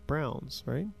played for the Browns,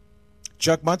 right?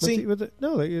 Chuck Muncie? No, the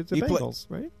Bengals,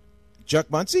 right? Chuck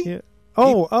Muncie? Yeah.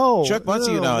 Oh. Chuck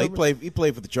Muncie. No, he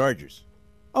played for the Chargers.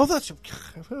 Oh, that's.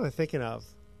 What am I thinking of?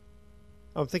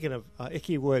 I'm thinking of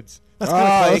Icky Woods.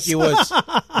 That's Icky Woods.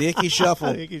 The Icky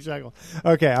Shuffle. The Icky Shuffle.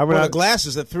 Okay, I'm the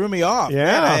glasses that threw me off.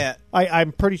 Yeah.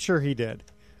 I'm pretty sure he did.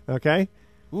 Okay?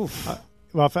 Oof.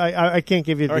 Well, if I can't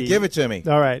give you the... All right, give it to me.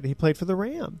 All right, he played for the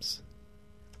Rams.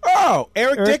 Oh,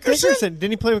 Eric Dickerson?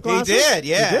 Didn't he play with glasses? He did,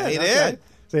 yeah. He did. Okay.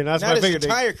 So that's not his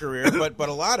entire career, but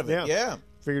a lot of it, yeah.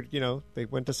 Figured, they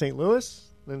went to St. Louis,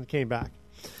 then came back.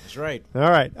 That's right. All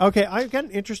right. Okay, I've got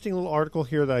an interesting little article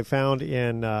here that I found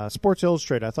in Sports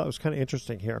Illustrated. I thought it was kind of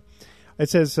interesting here. It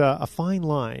says, a fine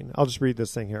line. I'll just read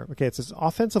this thing here. Okay, it says,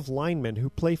 offensive linemen who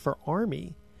play for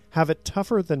Army have it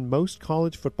tougher than most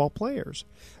college football players.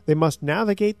 They must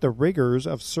navigate the rigors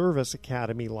of service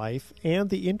academy life and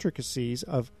the intricacies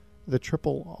of the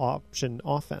triple option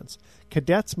offense.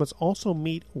 Cadets must also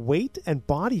meet weight and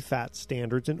body fat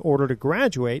standards in order to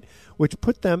graduate, which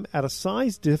put them at a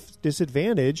size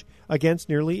disadvantage against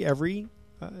nearly every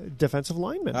defensive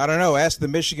lineman. I don't know. Ask the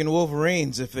Michigan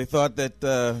Wolverines if they thought that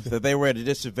they were at a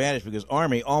disadvantage, because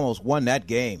Army almost won that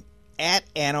game at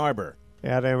Ann Arbor.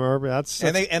 That's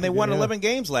and they won 11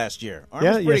 games last year.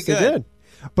 Army's pretty good. They did.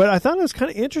 But I thought it was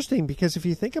kind of interesting because if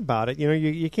you think about it,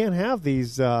 you can't have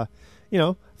these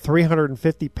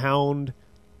 350-pound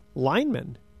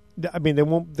linemen. I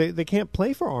mean, they can't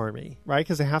play for Army, right?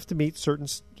 Because they have to meet certain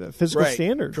physical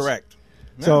standards. Correct.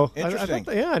 So interesting.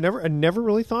 I never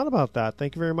really thought about that.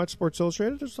 Thank you very much, Sports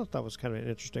Illustrated. I just thought that was kind of an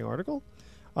interesting article.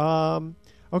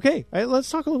 Okay, let's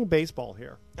talk a little baseball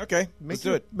here. Okay, let's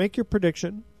do it. Make your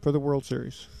prediction for the World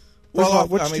Series.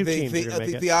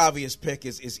 The obvious pick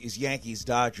is Yankees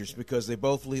Dodgers, because they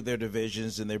both lead their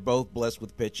divisions and they're both blessed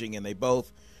with pitching, and they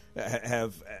both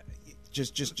have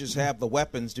just have the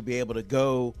weapons to be able to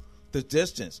go the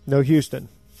distance. No Houston.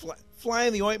 Fly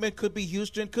in the ointment could be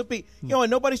Houston, could be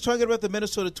and nobody's talking about the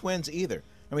Minnesota Twins either.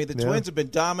 I mean, the Twins have been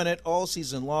dominant all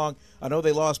season long. I know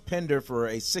they lost Pinder for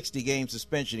a 60-game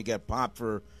suspension. He got popped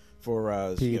for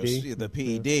the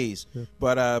PEDs. Yeah.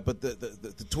 But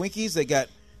the Twinkies,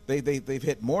 they've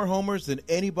hit more homers than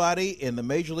anybody in the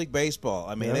Major League Baseball.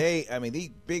 I mean,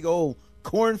 these big old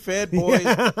corn-fed boys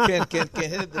can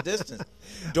hit at the distance.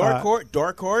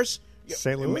 Dark horse.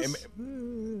 St. Louis?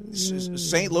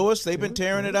 St. Louis, they've been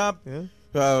tearing it up.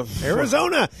 Yeah.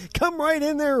 Arizona, come right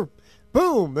in there.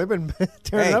 Boom. They've been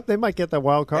tearing it up. They might get that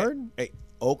wild card. Hey,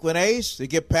 Oakland A's, they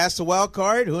get past the wild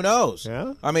card. Who knows?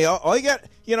 Yeah. I mean, all you got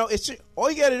to do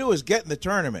is get in the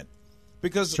tournament,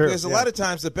 because there's a lot of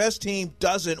times the best team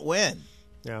doesn't win.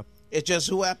 Yeah. It's just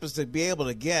who happens to be able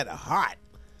to get hot.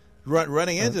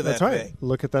 Running into that's that right. thing.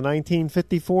 Look at the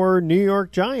 1954 New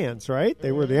York Giants, right?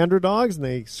 They were the underdogs, and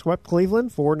they swept Cleveland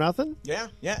 4-0. Yeah.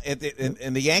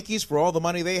 And the Yankees, for all the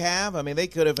money they have, I mean, they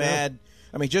could have had.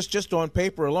 I mean, just on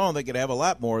paper alone, they could have a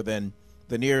lot more than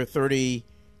the near 30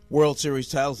 World Series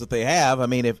titles that they have. I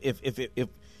mean, if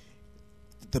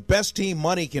the best team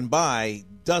money can buy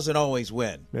doesn't always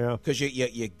win, because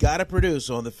you got to produce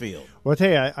on the field. Well, I'll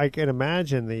tell you, I can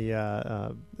imagine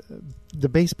the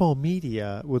baseball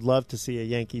media would love to see a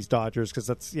Yankees Dodgers, because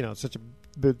that's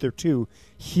they're two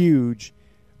huge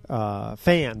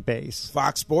fan base.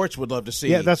 Fox Sports would love to see.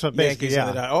 Yeah, that's what basically.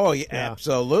 Yankees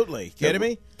absolutely. Kidding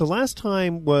me? The last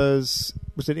time was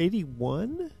it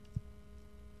 81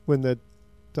 when the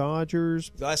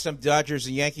Dodgers. The last time Dodgers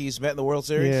and Yankees met in the World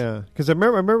Series? Yeah, because I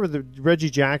remember the Reggie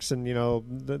Jackson,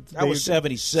 that was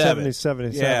 77.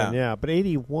 77, yeah. But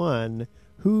 81,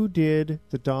 Who did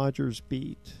the Dodgers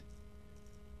beat?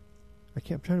 I'm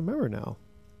trying to remember now.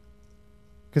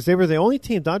 Because they were the only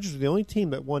team, Dodgers were the only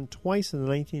team that won twice in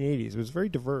the 1980s. It was very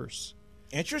diverse.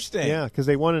 Interesting. Yeah, because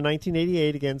they won in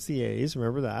 1988 against the A's.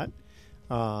 Remember that?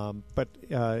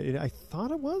 I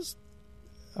thought it was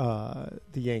the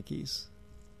Yankees.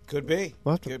 Could be.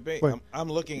 Could be. I'm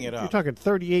looking it up. You're talking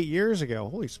 38 years ago.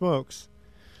 Holy smokes.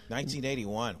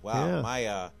 1981. Wow.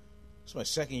 Yeah. It's my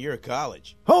second year of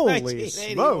college. Holy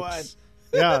smokes.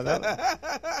 Yeah.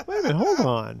 Wait a minute. Hold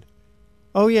on.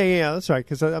 Oh, yeah. That's right,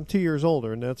 because I'm 2 years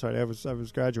older, and that's right. I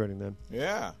was graduating then.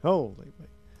 Yeah. Holy.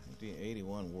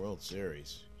 1981 World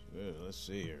Series. Let's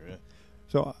see here.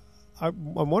 So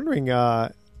I'm wondering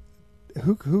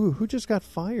who just got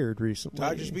fired recently.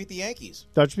 Dodgers beat the Yankees.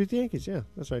 Dodgers beat the Yankees, yeah.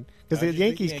 That's right. Because the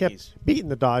Yankees kept beating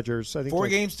the Dodgers. I think 4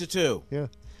 games to 2. Yeah.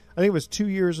 I think it was 2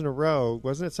 years in a row.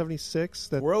 Wasn't it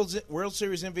 76? World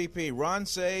Series MVP, Ron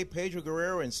Cey, Pedro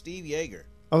Guerrero, and Steve Yeager.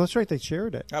 Oh, that's right. They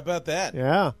shared it. How about that?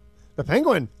 Yeah. The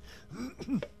Penguin.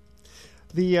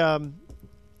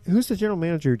 Who's the general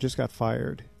manager who just got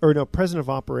fired? Or no, president of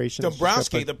operations.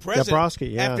 Dombrowski, the president. Dombrowski,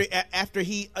 yeah. After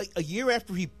a year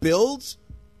after he builds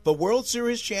the World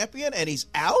Series champion and he's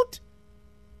out?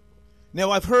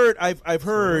 Now I've heard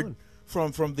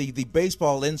from the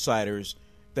baseball insiders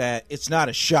that it's not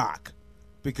a shock,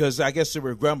 because I guess there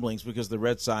were grumblings because the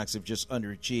Red Sox have just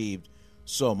underachieved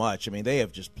so much. I mean, they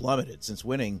have just plummeted since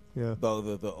winning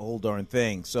the whole darn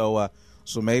thing. So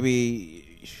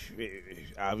maybe,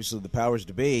 obviously, the powers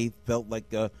to be felt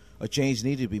like a change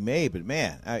needed to be made. But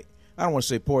man, I don't want to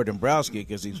say poor Dombrowski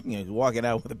because he's walking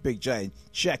out with a big giant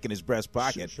check in his breast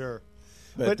pocket. Sure.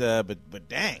 But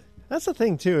dang, that's the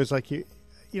thing too. Is like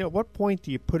at what point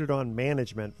do you put it on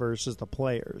management versus the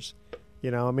players?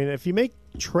 I mean, if you make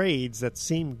trades that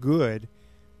seem good,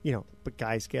 but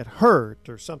guys get hurt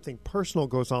or something personal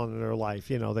goes on in their life.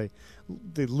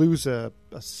 They lose a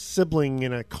sibling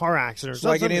in a car accident or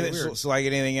something. It's like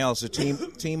anything else. A team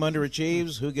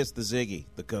underachieves. Who gets the ziggy?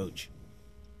 The coach.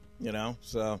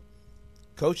 So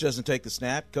coach doesn't take the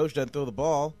snap. Coach doesn't throw the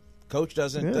ball. Coach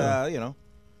doesn't.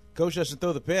 Coach doesn't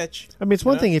throw the pitch. I mean, it's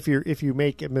one thing if you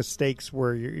make mistakes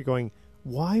where you're going,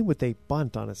 why would they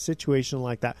bunt on a situation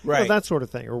like that? Right. That sort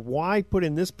of thing. Or why put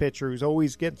in this pitcher who's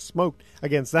always getting smoked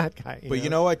against that guy? But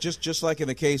you know what? Just like in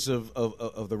the case of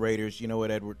the Raiders, you know what,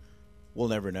 Edward? We'll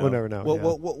never know. We'll never know.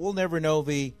 We'll never know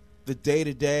the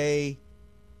day-to-day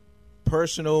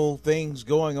personal things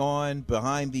going on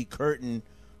behind the curtain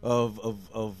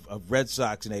of Red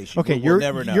Sox Nation. Okay, we'll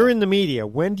never know. You're in the media.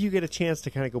 When do you get a chance to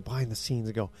kind of go behind the scenes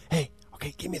and go, hey,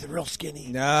 okay, give me the real skinny?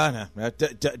 No.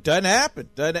 Doesn't happen.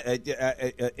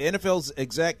 NFL's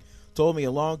exec told me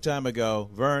a long time ago,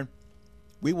 Vern,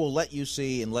 we will let you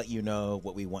see and let you know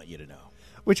what we want you to know.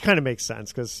 Which kind of makes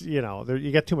sense because,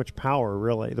 you get too much power,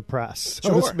 really, the press,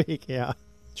 so to speak. Yeah.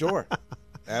 Sure.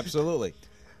 Absolutely.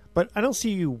 But I don't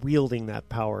see you wielding that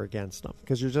power against them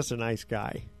because you're just a nice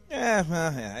guy.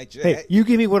 Yeah, hey, you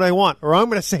give me what I want, or I'm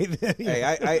going to say that. Hey,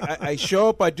 I show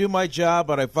up, I do my job,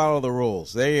 but I follow the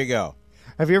rules. There you go.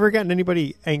 Have you ever gotten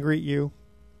anybody angry at you?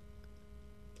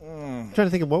 I'm trying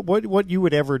to think of what you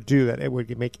would ever do that it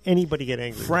would make anybody get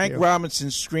angry. Frank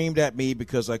Robinson screamed at me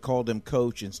because I called him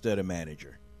coach instead of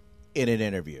manager in an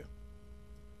interview.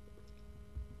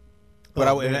 But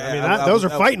those are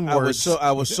fighting words.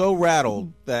 I was so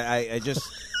rattled that I just.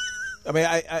 I mean,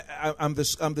 I'm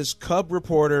this Cub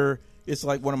reporter. It's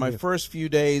like one of my first few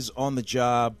days on the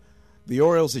job. The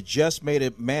Orioles had just made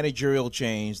a managerial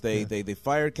change. They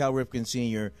fired Cal Ripken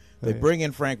Sr. They bring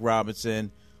in Frank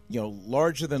Robinson,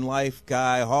 larger than life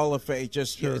guy, Hall of Fame.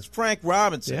 It's Frank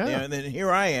Robinson. Yeah. And then here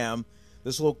I am,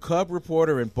 this little Cub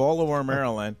reporter in Baltimore,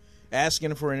 Maryland, asking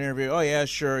him for an interview. Oh yeah,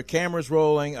 sure. Camera's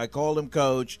rolling. I called him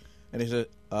coach, and he said,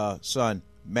 "Son,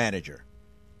 manager."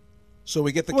 So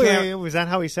we get the camera. Was that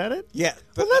how he said it? Yeah.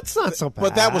 Well, that's not so bad.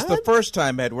 But that was the first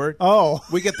time, Edward. Oh.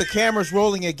 We get the cameras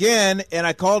rolling again, and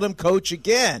I called him coach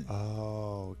again.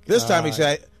 Oh, God. This time he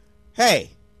said, hey,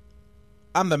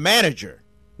 I'm the manager.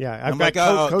 Yeah, I've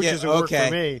got coaches who work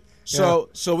for me. So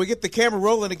we get the camera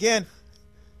rolling again.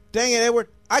 Dang it, Edward.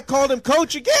 I called him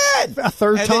coach again. A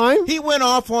third time? He went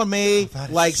off on me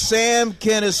like Sam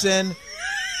Kinison,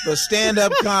 the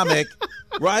stand-up comic.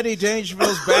 Rodney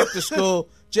Dangerfield's back to school.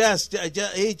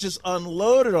 He just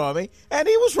unloaded on me, and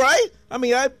he was right. I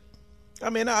mean, I'm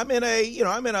in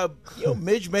a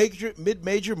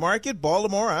mid-major market,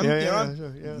 Baltimore.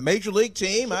 I'm major league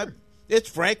team. It's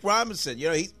Frank Robinson.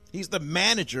 He's the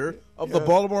manager of the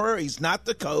Baltimore. He's not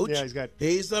the coach. Yeah,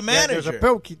 he's the manager.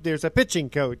 There's a pitching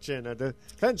coach and a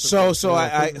defensive. So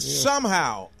I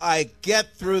somehow I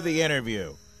get through the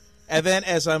interview, And then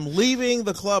as I'm leaving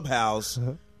the clubhouse,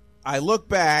 I look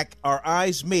back, our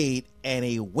eyes meet, and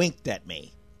he winked at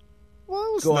me.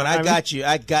 Well, going, I got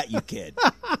you, kid.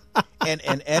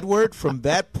 and Edward, from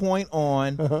that point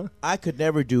on, I could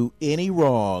never do any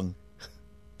wrong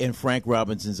in Frank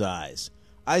Robinson's eyes.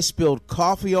 I spilled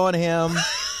coffee on him.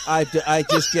 I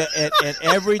just get, and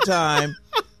every time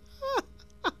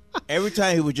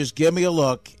he would just give me a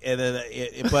look, and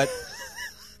then, but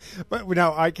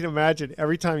now I can imagine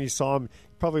every time you saw him,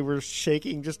 probably were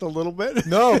shaking just a little bit.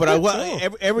 No, but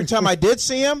every time I did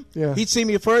see him, he'd see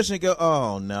me first and he'd go,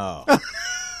 "Oh no."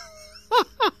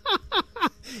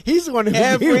 He's the one who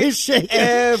was shaking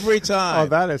every time. Oh,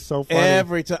 that is so funny.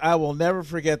 Every time, I will never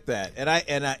forget that.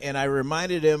 And I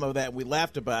reminded him of that. We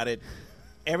laughed about it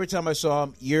every time I saw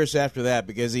him years after that,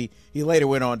 because he later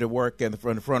went on to work in the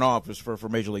front office for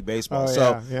Major League Baseball.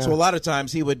 So a lot of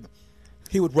times he would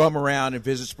roam around and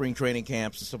visit spring training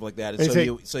camps and stuff like that. And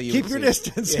so you keep your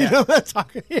distance. Yeah. You know that's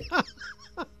talking.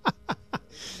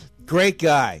 Great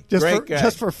guy.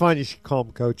 Just for fun, you should call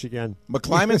him Coach again.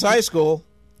 McClymonds High School,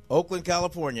 Oakland,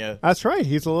 California. That's right.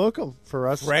 He's a local for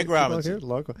us. Frank Robinson. Here,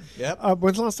 local. Yep.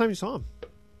 When's the last time you saw him?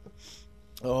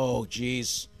 Oh,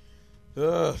 geez.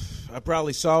 I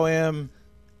probably saw him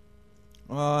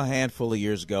a handful of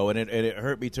years ago, and it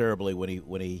hurt me terribly when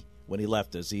he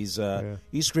left us. He's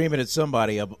screaming at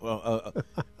somebody up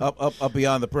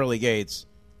beyond the pearly gates.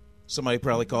 Somebody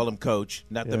probably called him Coach,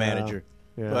 not the manager.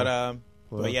 Yeah.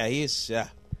 But yeah, he's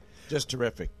just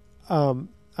terrific.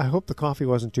 I hope the coffee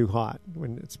wasn't too hot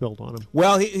when it spilled on him.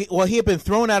 Well, he had been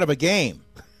thrown out of a game,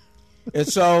 and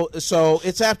so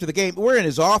it's after the game. We're in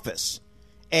his office,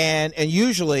 and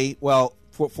usually, well,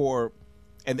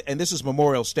 and this is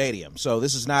Memorial Stadium, so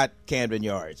this is not Camden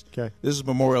Yards. Okay, this is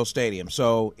Memorial Stadium,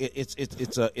 so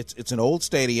it's an old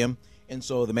stadium, and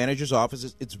so the manager's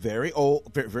office it's very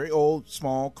old, very old,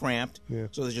 small, cramped. Yeah.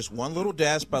 So there's just one little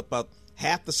desk, about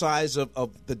half the size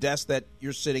of the desk that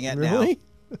you're sitting at now.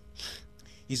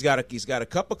 He's got a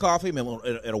cup of coffee in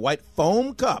a white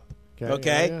foam cup.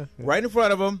 Okay? Yeah. Right in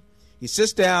front of him. He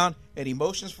sits down and he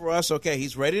motions for us. Okay,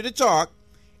 he's ready to talk,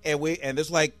 and there's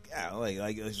like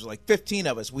 15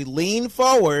 of us. We lean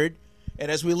forward, and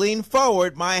as we lean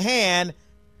forward, my hand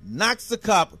knocks the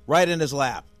cup right in his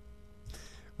lap.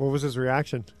 What was his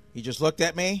reaction? He just looked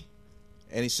at me,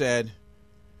 and he said,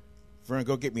 "Vern,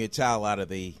 go get me a towel out of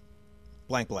the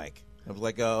blank blank." I was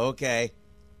like, "Oh, okay,"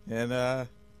 and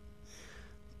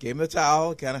gave him the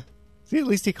towel, kind of. See, at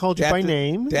least he called you by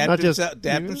name. Dabbed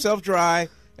himself dry,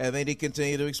 and then he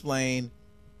continued to explain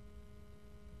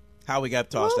how we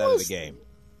got tossed out of the game.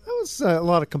 That was a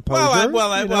lot of composure.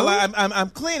 I'm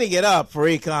cleaning it up for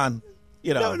Econ.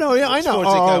 You know. No, yeah, I know.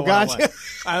 Oh, gotcha.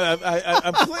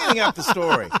 I'm cleaning up the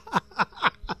story.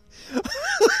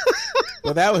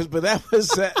 But that was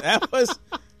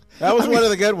one of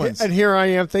the good ones. And here I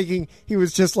am thinking he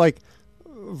was just like,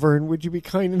 Vern, would you be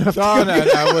kind enough to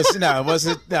it wasn't.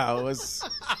 No, it was.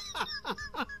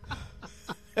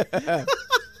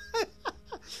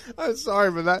 I'm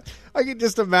sorry, but that I can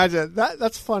just imagine that.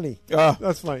 That's funny.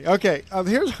 That's funny. Okay,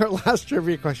 here's our last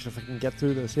trivia question. If I can get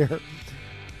through this here,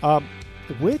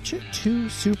 which two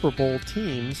Super Bowl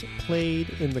teams played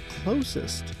in the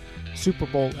closest Super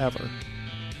Bowl ever?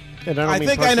 And I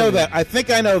think I know that. I think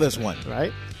I know this one.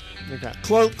 Right. Okay.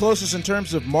 Closest in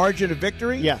terms of margin of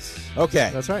victory? Yes. Okay.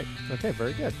 That's right. Okay,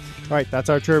 very good. All right, that's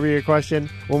our trivia question.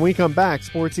 When we come back,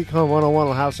 Sports Econ 101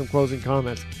 will have some closing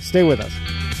comments. Stay with us.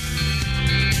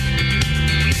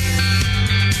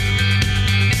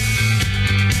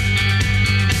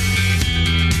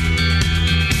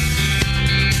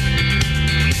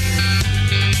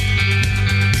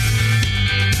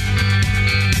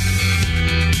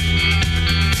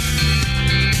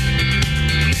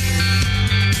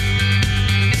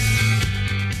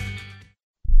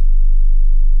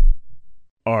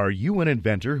 Are you an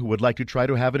inventor who would like to try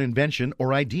to have an invention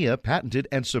or idea patented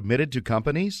and submitted to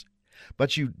companies,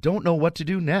 but you don't know what to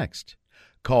do next?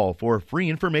 Call for free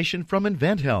information from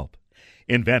InventHelp.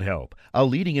 InventHelp, a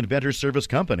leading inventor service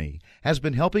company, has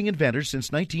been helping inventors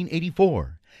since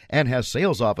 1984 and has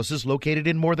sales offices located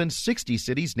in more than 60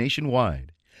 cities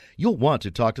nationwide. You'll want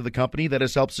to talk to the company that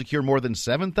has helped secure more than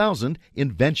 7,000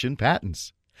 invention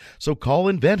patents. So call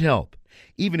InventHelp.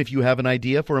 Even if you have an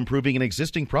idea for improving an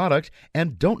existing product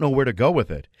and don't know where to go with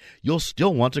it, you'll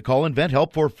still want to call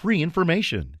InventHelp for free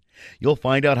information. You'll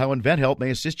find out how InventHelp may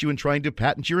assist you in trying to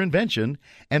patent your invention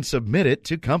and submit it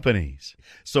to companies.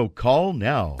 So call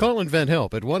now. Call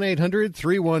InventHelp at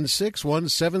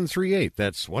 1-800-316-1738.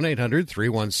 That's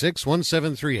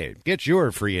 1-800-316-1738. Get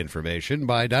your free information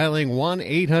by dialing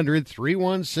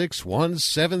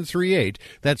 1-800-316-1738.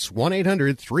 That's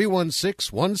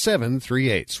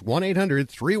 1-800-316-1738.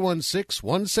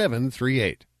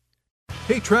 1-800-316-1738.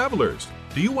 Hey, travelers,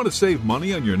 do you want to save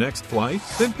money on your next flight?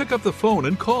 Then pick up the phone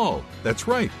and call. That's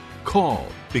right, call,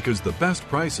 because the best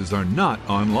prices are not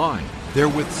online. They're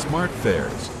with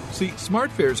SmartFares. See,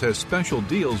 SmartFares has special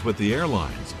deals with the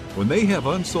airlines. When they have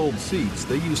unsold seats,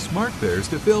 they use SmartFares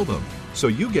to fill them. So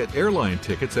you get airline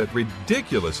tickets at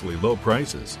ridiculously low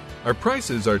prices. Our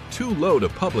prices are too low to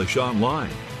publish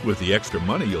online. With the extra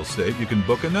money you'll save, you can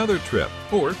book another trip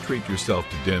or treat yourself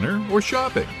to dinner or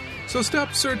shopping. So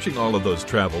stop searching all of those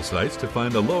travel sites to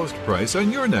find the lowest price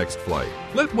on your next flight.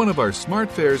 Let one of our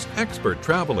SmartFares expert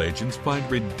travel agents find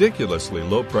ridiculously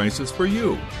low prices for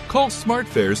you. Call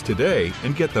SmartFares today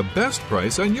and get the best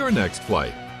price on your next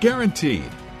flight. Guaranteed.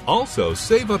 Also,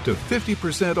 save up to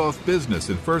 50% off business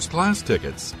and first-class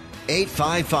tickets.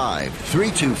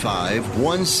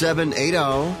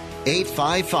 855-325-1780.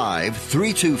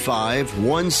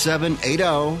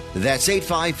 855-325-1780. That's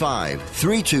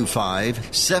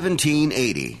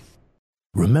 855-325-1780.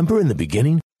 Remember in the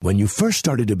beginning, when you first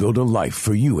started to build a life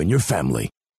for you and your family,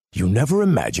 you never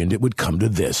imagined it would come to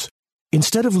this.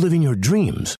 Instead of living your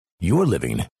dreams, you're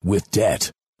living with debt.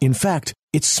 In fact,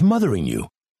 it's smothering you.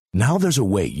 Now there's a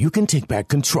way you can take back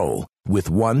control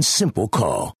with one simple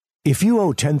call. If you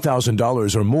owe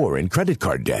 $10,000 or more in credit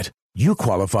card debt, you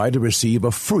qualify to receive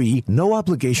a free,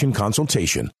 no-obligation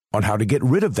consultation on how to get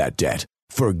rid of that debt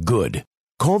for good.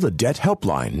 Call the Debt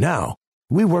Helpline now.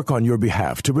 We work on your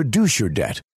behalf to reduce your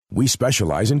debt. We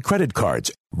specialize in credit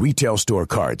cards, retail store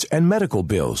cards, and medical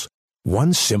bills.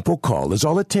 One simple call is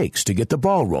all it takes to get the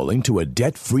ball rolling to a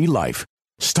debt-free life.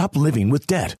 Stop living with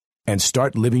debt and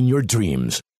start living your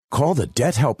dreams. Call the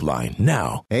Debt Helpline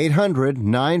now.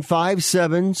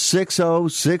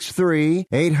 800-957-6063.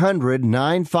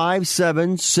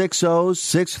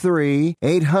 800-957-6063.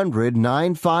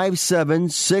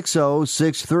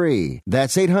 800-957-6063.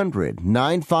 That's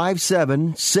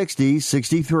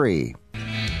 800-957-6063.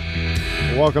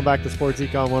 Welcome back to Sports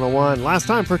Econ 101. Last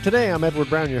time for today, I'm Edward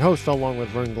Brown, your host, along with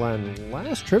Vern Glenn.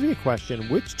 Last trivia question.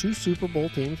 Which two Super Bowl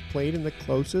teams played in the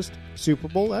closest Super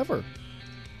Bowl ever?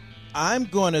 I'm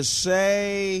going to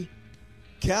say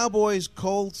Cowboys,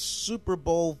 Colts, Super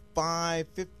Bowl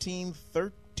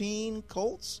 15-13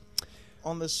 Colts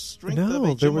on the strength of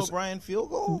a Jim O'Brien field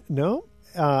goal? No.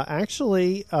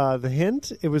 Actually, the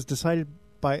hint,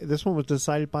 this one was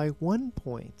decided by 1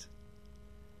 point.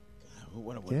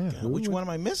 Which one am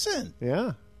I missing?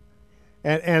 Yeah.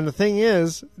 And the thing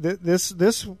is,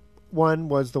 this one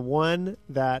was the one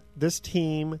that this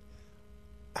team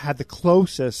had the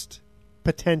closest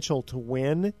potential to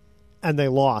win, and they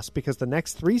lost because the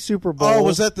next three Super Bowls. Oh,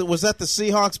 was that the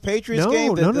Seahawks Patriots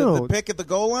game? The pick at the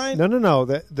goal line? No.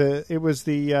 It was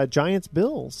the Giants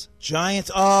Bills.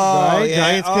 Giants. Oh, right. Yeah.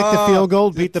 Giants kicked the field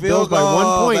goal, beat the Bills by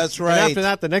 1 point. That's right. And after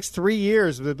that, the next 3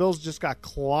 years, the Bills just got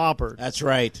clobbered. That's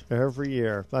right. Every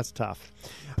year. That's tough.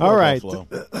 Poor all right.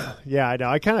 Yeah, I know.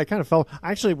 I kind of felt.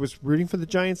 I actually was rooting for the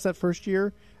Giants that first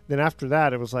year. Then after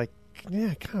that, it was like,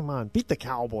 yeah, come on, beat the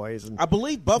Cowboys. And I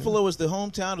believe Buffalo is the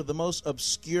hometown of the most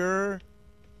obscure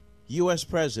U.S.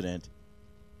 president,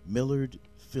 Millard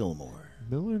Fillmore.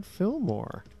 Millard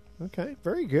Fillmore. Okay,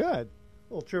 very good.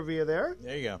 A little trivia there.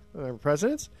 There you go.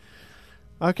 Presidents.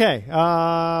 Okay,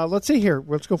 let's see here.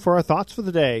 Let's go for our thoughts for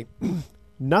the day.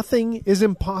 Nothing is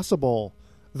impossible.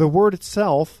 The word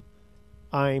itself,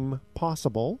 I'm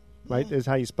possible, right, is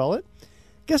how you spell it.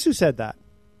 Guess who said that?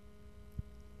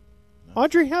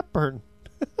 Audrey Hepburn.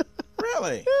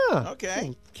 Really? Yeah.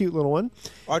 Okay. Cute little one.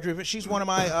 Audrey, she's one of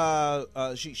my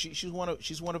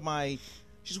she's one of my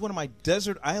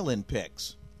desert island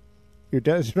picks. Your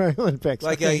desert island picks.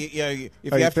 Like if you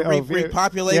have to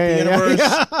repopulate the universe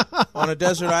on a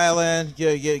desert island,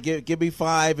 give me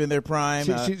 5 in their prime.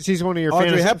 She's one of your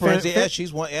Audrey fantasy. Hepburn.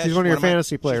 She's one of your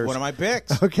fantasy players. She's one of my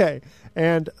picks. Okay.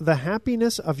 And the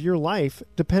happiness of your life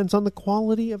depends on the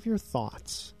quality of your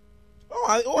thoughts.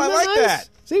 I like nice? that.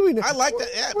 See, I like that.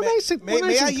 Yeah,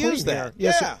 may I use that?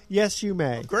 Yes, you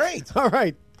may. Great. All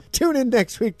right. Tune in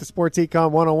next week to Sports Econ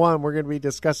 101. We're going to be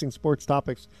discussing sports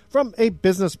topics from a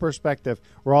business perspective.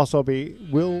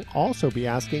 We'll also be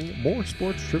asking more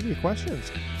sports trivia questions.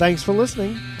 Thanks for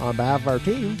listening. On behalf of our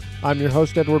team, I'm your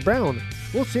host, Edward Brown.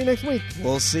 We'll see you next week.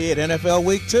 We'll see you at NFL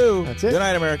Week 2. That's it. Good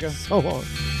night, America. So long.